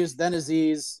Values, then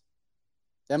Aziz,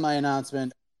 then my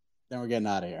announcement, then we're getting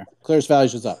out of here. Clearest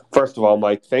Values, what's up? First of all,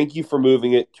 Mike, thank you for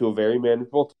moving it to a very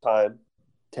manageable time.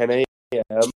 10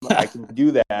 a.m. I can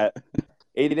do that.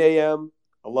 8 a.m.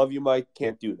 I love you, Mike.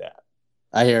 Can't do that.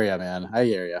 I hear you, man. I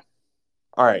hear you.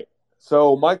 All right.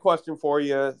 So my question for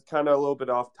you is kind of a little bit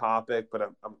off topic, but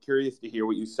I'm curious to hear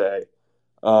what you say.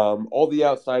 All the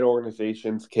outside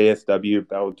organizations, KSW,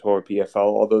 Bellator, PFL,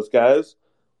 all those guys,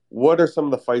 what are some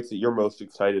of the fights that you're most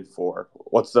excited for?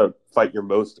 What's the fight you're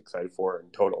most excited for in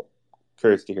total?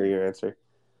 Curious to hear your answer.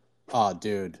 Oh,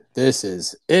 dude, this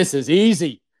is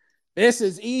easy. This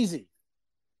is easy.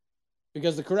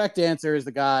 Because the correct answer is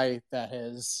the guy that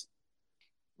has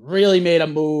really made a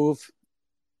move,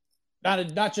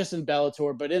 not just in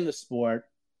Bellator, but in the sport.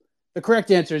 The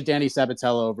correct answer is Danny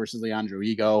Sabatello versus Leandro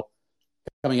Higo,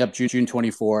 coming up June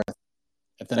 24th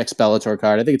at the next Bellator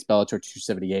card. I think it's Bellator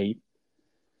 278.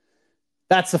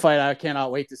 That's the fight I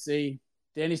cannot wait to see.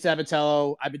 Danny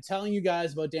Sabatello. I've been telling you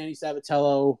guys about Danny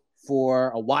Sabatello for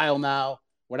a while now.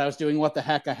 When I was doing What the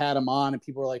Heck, I had him on, and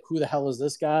people were like, who the hell is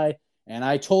this guy? And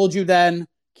I told you then,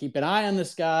 keep an eye on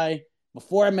this guy.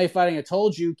 Before MMA fighting, I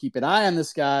told you, keep an eye on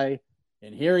this guy.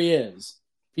 And here he is.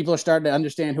 People are starting to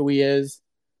understand who he is.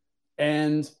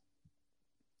 And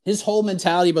his whole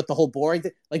mentality about the whole boring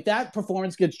thing, like that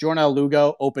performance against Jornal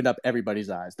Lugo opened up everybody's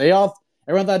eyes.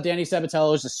 Everyone thought Danny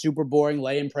Sabatello was a super boring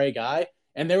lay and pray guy.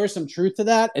 And there was some truth to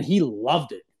that. And he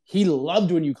loved it. He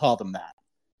loved when you called him that.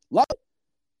 Love it.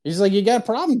 He's like, you got a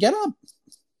problem? Get up.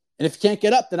 And if you can't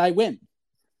get up, then I win.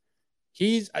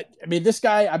 This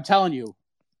guy, I'm telling you,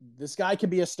 this guy could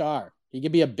be a star. He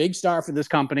could be a big star for this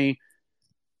company.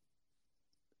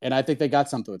 And I think they got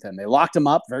something with him. They locked him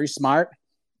up. Very smart.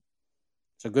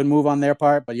 It's a good move on their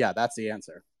part. But yeah, that's the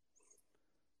answer.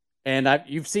 And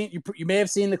you may have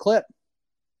seen the clip.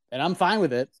 And I'm fine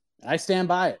with it. I stand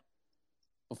by it.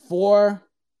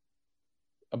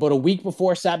 About a week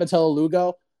before Sabatello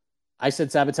Lugo, I said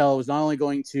Sabatello was not only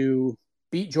going to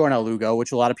beat Jornal Lugo,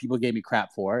 which a lot of people gave me crap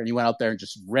for, and he went out there and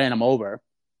just ran him over.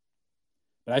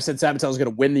 But I said Sabatello was going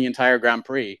to win the entire Grand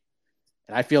Prix,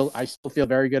 and I still feel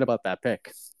very good about that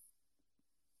pick.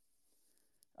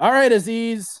 All right,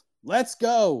 Aziz, let's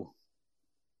go.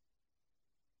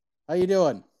 How you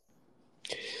doing?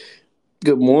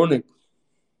 Good morning,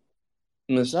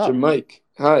 Mr. Mike.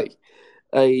 Hi.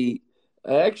 I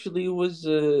actually was,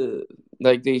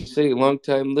 like they say,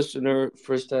 long-time listener,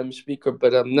 first-time speaker,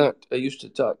 but I'm not. I used to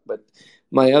talk, but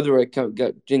my other account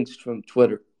got jinxed from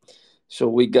Twitter, so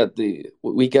we got the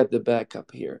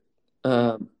backup here.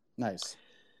 Nice.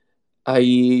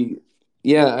 I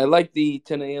like the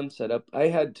 10 a.m. setup.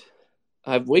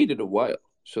 I've waited a while,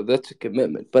 so that's a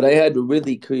commitment. But I had a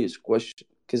really curious question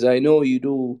because I know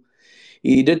you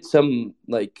did some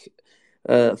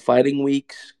fighting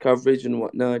weeks coverage and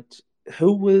whatnot.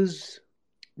 Who was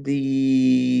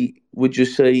would you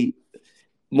say,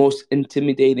 most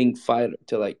intimidating fighter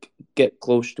to get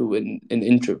close to in an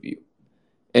interview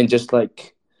and just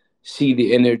see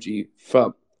the energy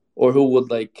from, or who would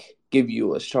give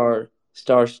you a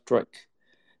starstruck,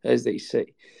 as they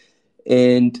say?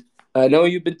 And I know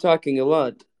you've been talking a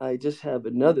lot. I just have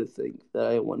another thing that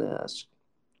I want to ask.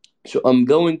 So I'm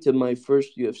going to my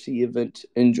first UFC event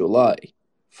in July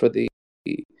for the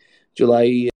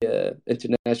July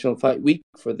International Fight Week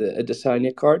for the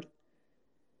Adesanya card.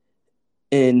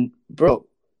 And bro,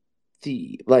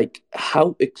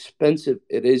 how expensive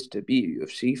it is to be a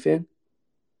UFC fan.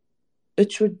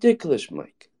 It's ridiculous,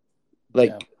 Mike.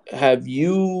 Like, have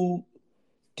you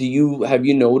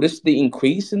noticed the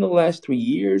increase in the last 3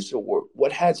 years, or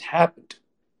what has happened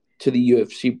to the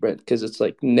UFC, Brent? Because it's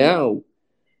like now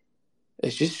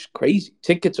it's just crazy.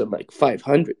 Tickets are like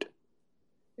 500,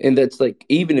 and that's like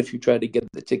even if you try to get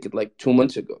the ticket like 2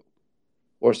 months ago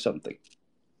or something.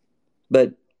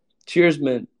 But cheers,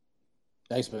 man.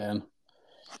 Thanks, man.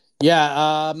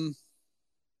 Yeah.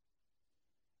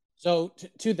 So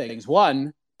two things.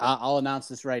 One, I'll announce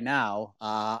this right now.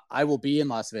 I will be in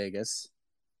Las Vegas.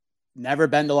 Never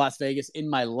been to Las Vegas in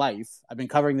my life. I've been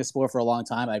covering this sport for a long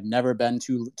time. I've never been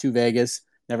to Vegas.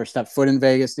 Never stepped foot in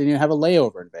Vegas. Didn't even have a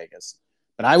layover in Vegas.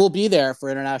 But I will be there for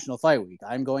International Fight Week.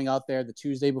 I'm going out there the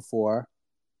Tuesday before,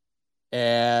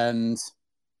 and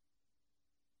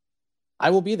I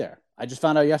will be there. I just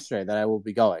found out yesterday that I will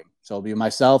be going. So it'll be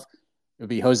myself. It'll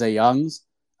be Jose Youngs.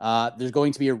 There's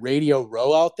going to be a Radio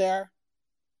Row out there,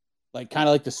 like kind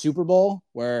of like the Super Bowl,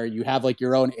 where you have like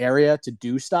your own area to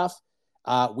do stuff.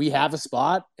 We have a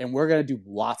spot, and we're going to do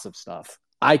lots of stuff.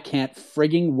 I can't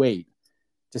frigging wait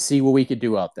to see what we could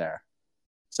do out there.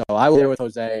 So I will be there with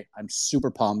Jose. I'm super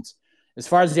pumped. As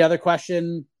far as the other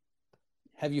question,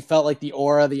 have you felt like the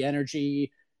aura, the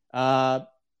energy,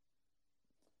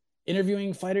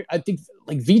 interviewing fighter? I think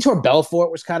like Vitor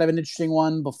Belfort was kind of an interesting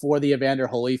one before the Evander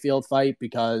Holyfield fight,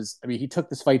 because I mean he took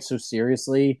this fight so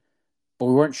seriously, but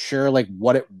we weren't sure like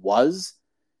what it was.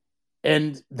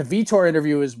 And the Vitor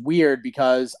interview is weird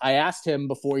because I asked him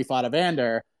before he fought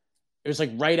Evander. It was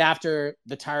like right after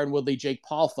the Tyron Woodley Jake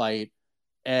Paul fight,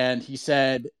 and he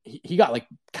said he got like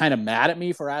kind of mad at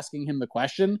me for asking him the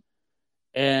question,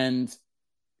 and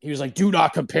he was like, "Do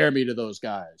not compare me to those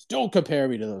guys. Don't compare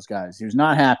me to those guys." He was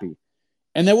not happy.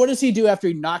 And then what does he do after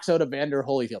he knocks out Evander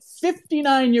Holyfield?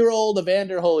 59-year-old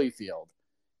Evander Holyfield.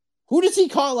 Who does he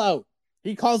call out?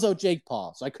 He calls out Jake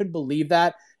Paul. So I couldn't believe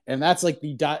that. And that's like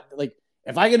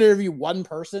if I could interview one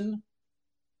person,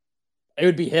 it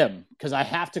would be him, because I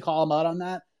have to call him out on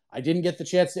that. I didn't get the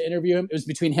chance to interview him. It was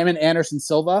between him and Anderson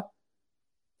Silva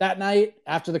that night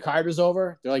after the card was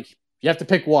over. They're like, you have to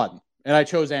pick one. And I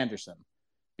chose Anderson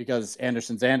because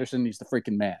Anderson's Anderson. He's the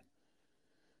freaking man.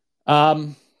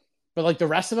 But like the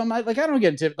rest of them, I don't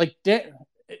get into like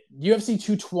UFC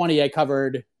 220 I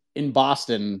covered in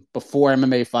Boston before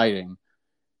MMA fighting.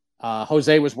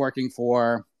 Jose was working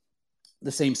for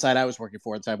the same site I was working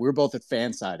for at the time. We were both at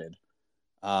Fansided,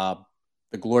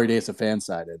 the glory days of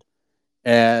Fansided.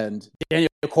 And Daniel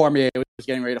Cormier was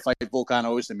getting ready to fight Volkan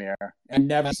Ozdemir, and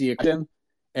never see it.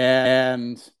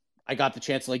 And I got the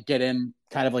chance to like get in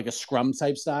kind of like a scrum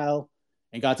type style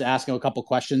and got to ask him a couple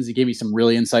questions. He gave me some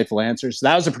really insightful answers. So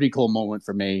that was a pretty cool moment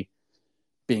for me,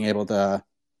 being able to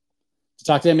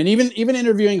talk to him. And even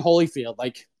interviewing Holyfield,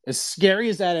 like as scary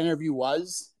as that interview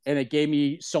was, and it gave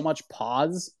me so much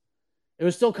pause, it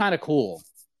was still kind of cool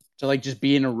to like just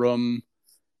be in a room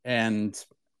and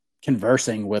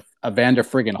conversing with Evander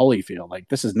friggin' Holyfield. Like,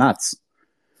 this is nuts.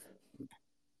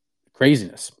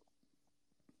 Craziness.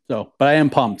 So, but I am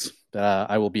pumped that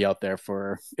I will be out there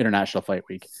for International Fight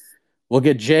Week. We'll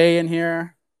get Jay in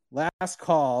here. Last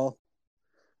call.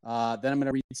 Then I'm going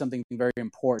to read something very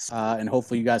important, and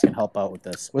hopefully you guys can help out with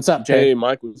this. What's up, Jay? Hey,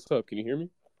 Mike, what's up? Can you hear me?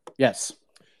 Yes.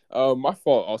 My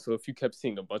fault also if you kept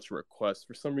seeing a bunch of requests.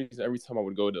 For some reason, every time I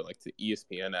would go to like the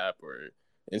ESPN app or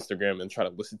Instagram and try to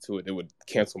listen to it, it would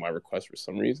cancel my request for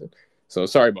some reason. So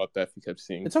sorry about that if you kept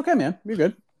seeing. It's okay, man. You're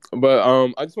good. But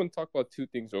I just want to talk about two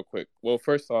things real quick. Well,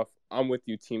 first off, I'm with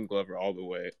you, Team Glover, all the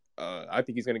way. I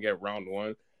think he's going to get round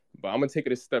one. But I'm going to take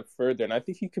it a step further, and I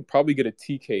think he could probably get a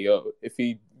TKO if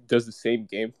he does the same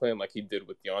game plan like he did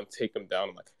with Jan, take him down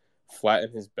and like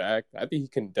flatten his back. I think he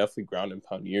can definitely ground and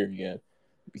pound here again.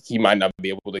 He might not be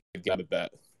able to get out of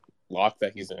that lock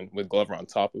that he's in with Glover on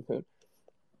top of him.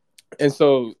 And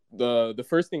so the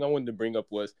first thing I wanted to bring up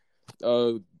was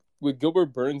with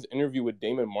Gilbert Burns' interview with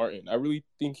Damon Martin. I really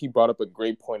think he brought up a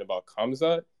great point about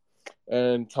Khamzat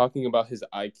and talking about his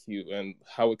IQ and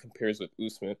how it compares with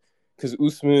Usman. Because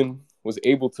Usman was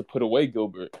able to put away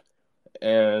Gilbert,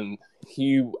 and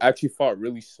he actually fought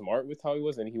really smart with how he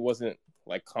was, and he wasn't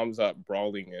like Khamzat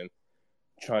brawling and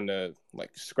trying to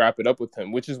like scrap it up with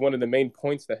him, which is one of the main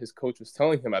points that his coach was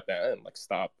telling him at the end, like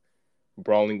stop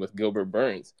brawling with Gilbert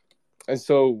Burns. And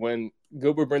so when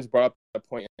Gilbert Burns brought up that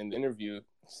point in the interview,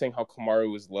 saying how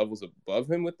Kamaru was levels above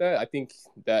him with that, I think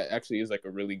that actually is like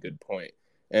a really good point.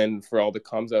 And for all the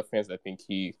Khamzat fans, I think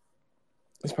he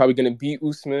is probably going to beat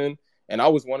Usman. And I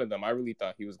was one of them. I really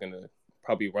thought he was going to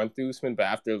probably run through Usman. But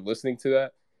after listening to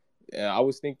that, I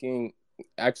was thinking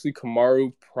actually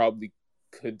Kamaru probably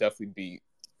could definitely beat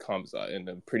Khamzat in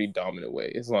a pretty dominant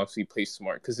way as long as he plays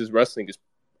smart. Because his wrestling is,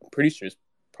 I'm pretty sure, is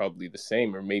probably the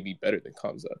same or maybe better than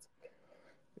Khamzat.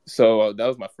 So that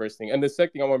was my first thing. And the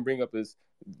second thing I want to bring up is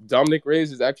Dominic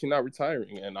Reyes is actually not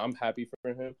retiring, and I'm happy for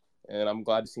him, and I'm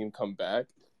glad to see him come back.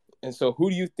 And so who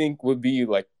do you think would be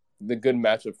like the good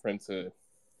matchup for him to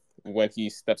when he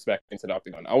steps back into the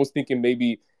octagon? I was thinking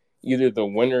maybe either the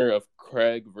winner of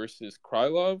Craig versus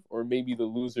Krylov or maybe the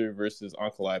loser versus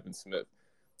Ankalaev and Smith.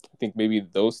 I think maybe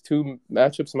those two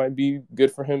matchups might be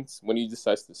good for him when he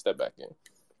decides to step back in.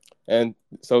 And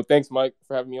so thanks, Mike,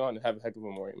 for having me on, and have a heck of a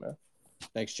morning, man.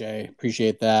 Thanks, Jay.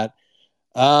 Appreciate that.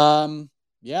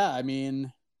 Yeah, I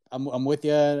mean, I'm with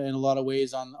you in a lot of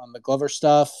ways on the Glover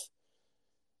stuff.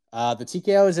 The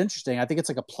TKO is interesting. I think it's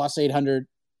like a plus 800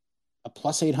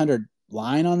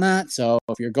 line on that. So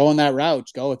if you're going that route,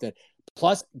 go with it.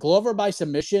 Plus Glover by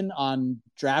submission on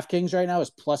DraftKings right now is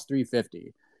plus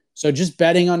 350. So just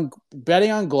betting on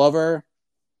Glover.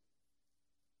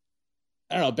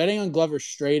 I don't know. Betting on Glover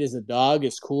straight as a dog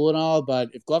is cool and all, but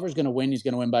if Glover's going to win, he's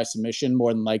going to win by submission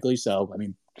more than likely. So, I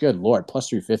mean, good Lord, plus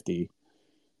 350.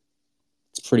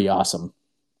 It's pretty awesome.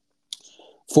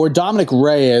 For Dominic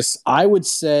Reyes, I would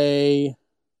say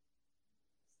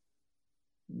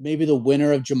maybe the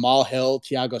winner of Jamal Hill,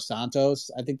 Thiago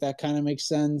Santos. I think that kind of makes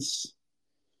sense.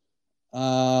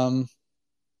 Yeah,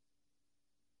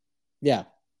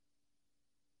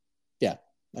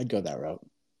 I'd go that route.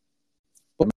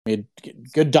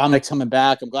 Good Dominic coming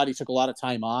back. I'm glad he took a lot of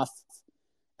time off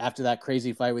after that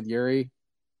crazy fight with Yuri.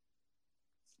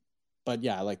 But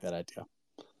yeah, I like that idea.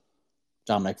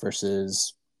 Dominic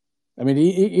versus, I mean,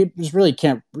 he just really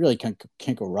can't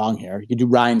go wrong here. You could do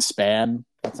Ryan Spann.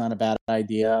 That's not a bad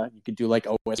idea. You could do like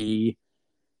OSB.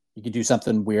 You could do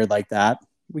something weird like that.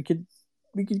 We could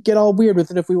get all weird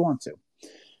with it if we want to.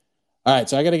 All right,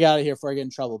 so I got to get out of here before I get in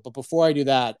trouble. But before I do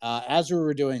that, as we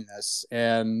were doing this,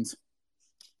 and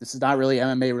this is not really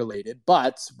MMA related,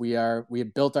 but we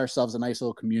have built ourselves a nice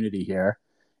little community here.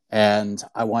 And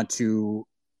I want to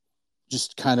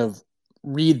just kind of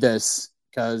read this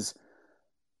because,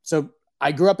 so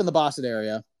I grew up in the Boston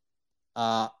area.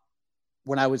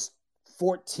 When I was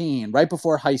 14, right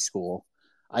before high school,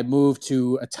 I moved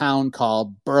to a town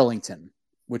called Burlington,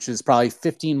 which is probably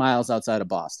 15 miles outside of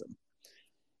Boston.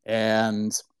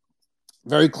 And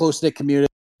very close-knit community.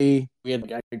 I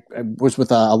was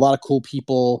with a lot of cool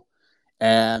people,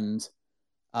 and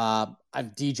I've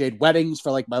DJ'd weddings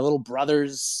for like my little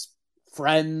brother's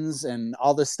friends and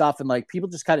all this stuff, and like people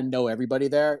just kind of know everybody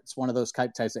there. It's one of those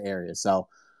types of areas. So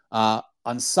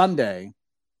on Sunday,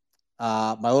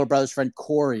 my little brother's friend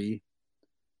Corey,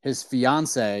 his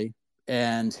fiance,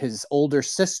 and his older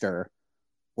sister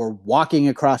were walking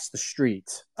across the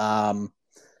street.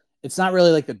 It's not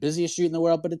really like the busiest street in the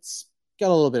world, but it's got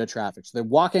a little bit of traffic. So they're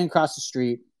walking across the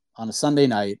street on a Sunday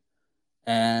night,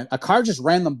 and a car just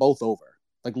ran them both over.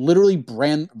 Like literally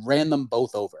ran them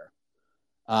both over.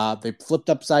 They flipped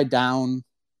upside down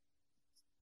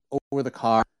over the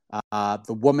car.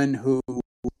 The woman who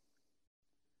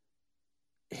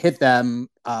hit them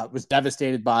was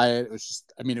devastated by it. It was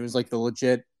just, I mean, it was like the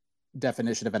legit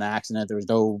definition of an accident. There was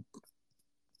no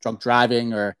drunk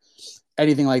driving or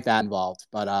anything like that involved.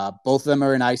 But both of them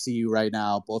are in ICU right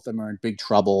now. Both of them are in big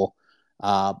trouble.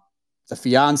 The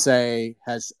fiance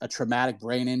has a traumatic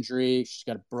brain injury. She's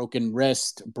got a broken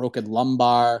wrist, broken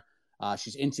lumbar.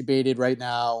 She's intubated right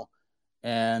now.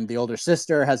 And the older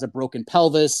sister has a broken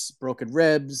pelvis, broken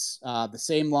ribs, the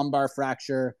same lumbar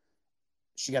fracture.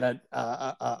 She got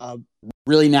a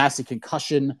really nasty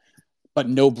concussion, but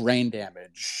no brain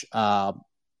damage.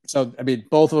 So, I mean,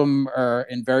 both of them are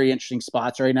in very interesting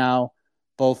spots right now.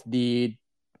 Both need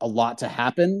a lot to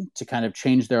happen to kind of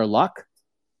change their luck.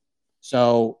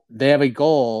 So they have a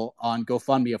goal on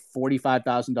GoFundMe of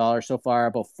 $45,000 so far.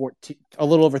 About a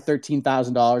little over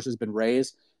 $13,000 has been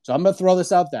raised. So I'm going to throw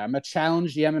this out there. I'm going to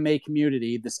challenge the MMA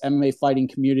community, this MMA fighting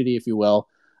community, if you will,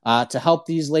 to help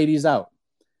these ladies out.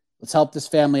 Let's help this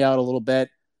family out a little bit.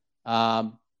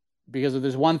 Because if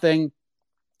there's one thing,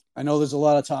 I know there's a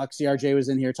lot of talk. CRJ was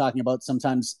in here talking about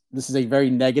sometimes this is a very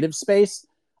negative space.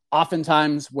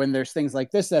 Oftentimes when there's things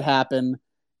like this that happen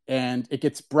and it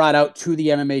gets brought out to the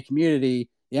MMA community,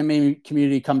 the MMA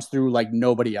community comes through like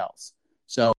nobody else.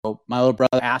 So my little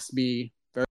brother asked me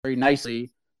very, very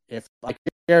nicely if I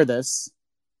could share this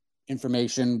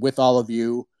information with all of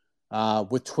you,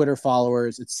 with Twitter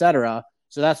followers, etc.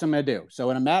 So that's what I'm going to do. So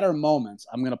in a matter of moments,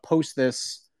 I'm going to post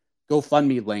this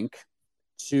GoFundMe link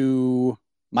to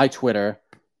my Twitter.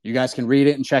 You guys can read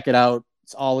it and check it out.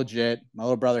 It's all legit. My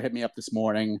little brother hit me up this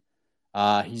morning.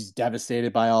 He's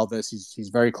devastated by all this. He's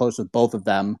very close with both of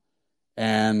them.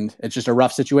 And it's just a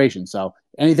rough situation. So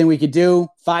anything we could do,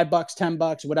 $5,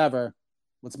 $10, whatever,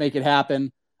 let's make it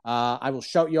happen. I will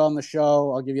shout you on the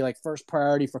show. I'll give you like first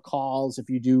priority for calls. If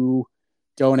you do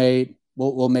donate,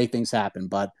 we'll make things happen.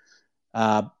 But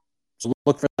so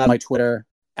look for that on my Twitter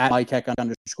at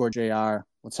MikeHeck_JR.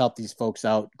 Let's help these folks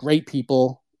out. Great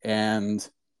people. And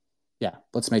yeah,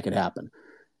 let's make it happen.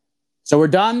 So we're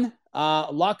done. A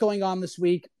lot going on this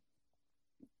week.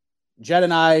 Jed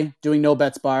and I doing No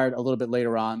Bets Barred a little bit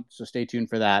later on, so stay tuned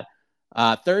for that.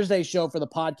 Thursday show for the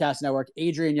podcast network,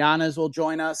 Adrian Yanez will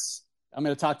join us. I'm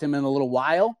going to talk to him in a little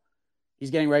while.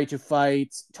 He's getting ready to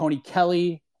fight Tony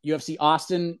Kelly, UFC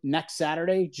Austin next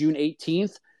Saturday, June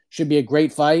 18th. Should be a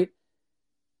great fight.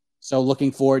 So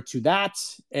looking forward to that.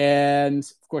 And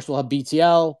of course, we'll have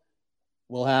BTL.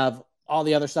 We'll have all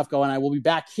the other stuff going on. We'll be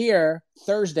back here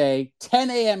Thursday,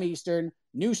 10 a.m. Eastern,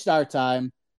 new start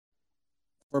time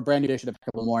for a brand new edition of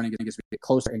Heck of a Morning. I think as we get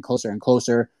closer and closer and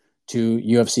closer to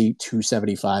UFC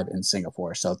 275 in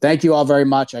Singapore. So thank you all very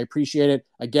much. I appreciate it.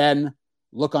 Again,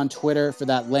 look on Twitter for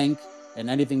that link and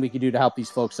anything we can do to help these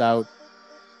folks out.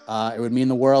 It would mean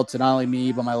the world to not only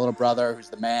me, but my little brother, who's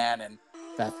the man, and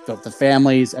the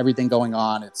families, everything going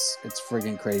on. It's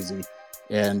friggin' crazy.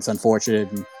 And it's unfortunate.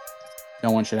 And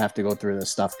no one should have to go through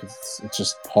this stuff because it's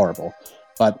just horrible.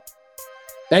 But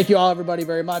thank you all, everybody,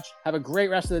 very much. Have a great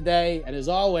rest of the day. And as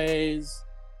always,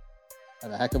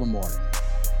 have a heck of a morning.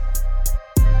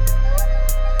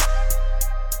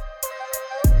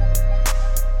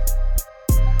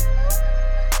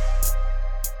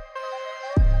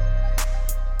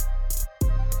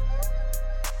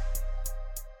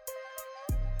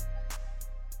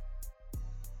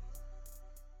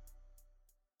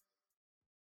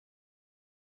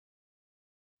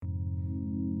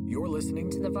 You're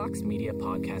listening to the Vox Media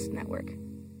Podcast Network.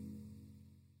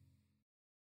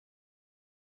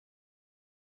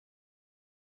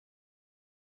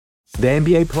 The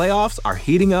NBA playoffs are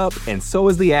heating up, and so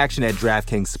is the action at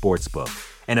DraftKings Sportsbook,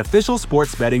 an official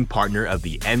sports betting partner of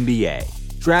the NBA.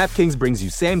 DraftKings brings you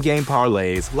same-game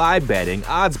parlays, live betting,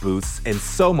 odds boosts, and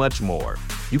so much more.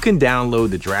 You can download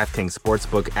the DraftKings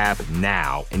Sportsbook app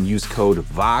now and use code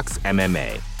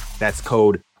VOXMMA. That's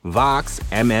code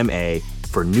VOXMMA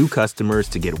for new customers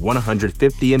to get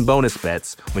 $150 in bonus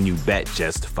bets when you bet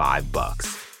just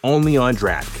 $5. Only on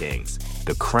DraftKings.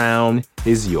 The crown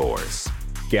is yours.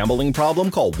 Gambling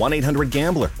problem? Call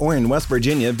 1-800-GAMBLER. Or in West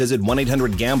Virginia, visit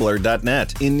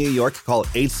 1-800-GAMBLER.net. In New York, call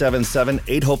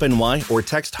 877-8-HOPE-NY or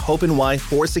text HOPE-NY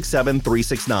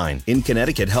 467-369. In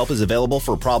Connecticut, help is available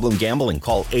for problem gambling.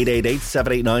 Call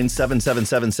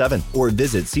 888-789-7777 or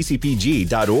visit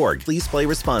ccpg.org. Please play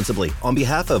responsibly. On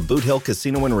behalf of Boot Hill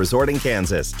Casino and Resort in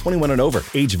Kansas, 21 and over.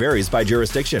 Age varies by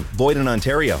jurisdiction. Void in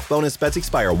Ontario. Bonus bets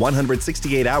expire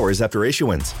 168 hours after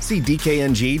issuance. See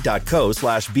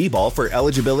dkng.co/bball for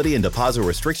eligibility and deposit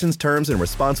restrictions, terms, and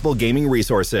responsible gaming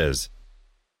resources.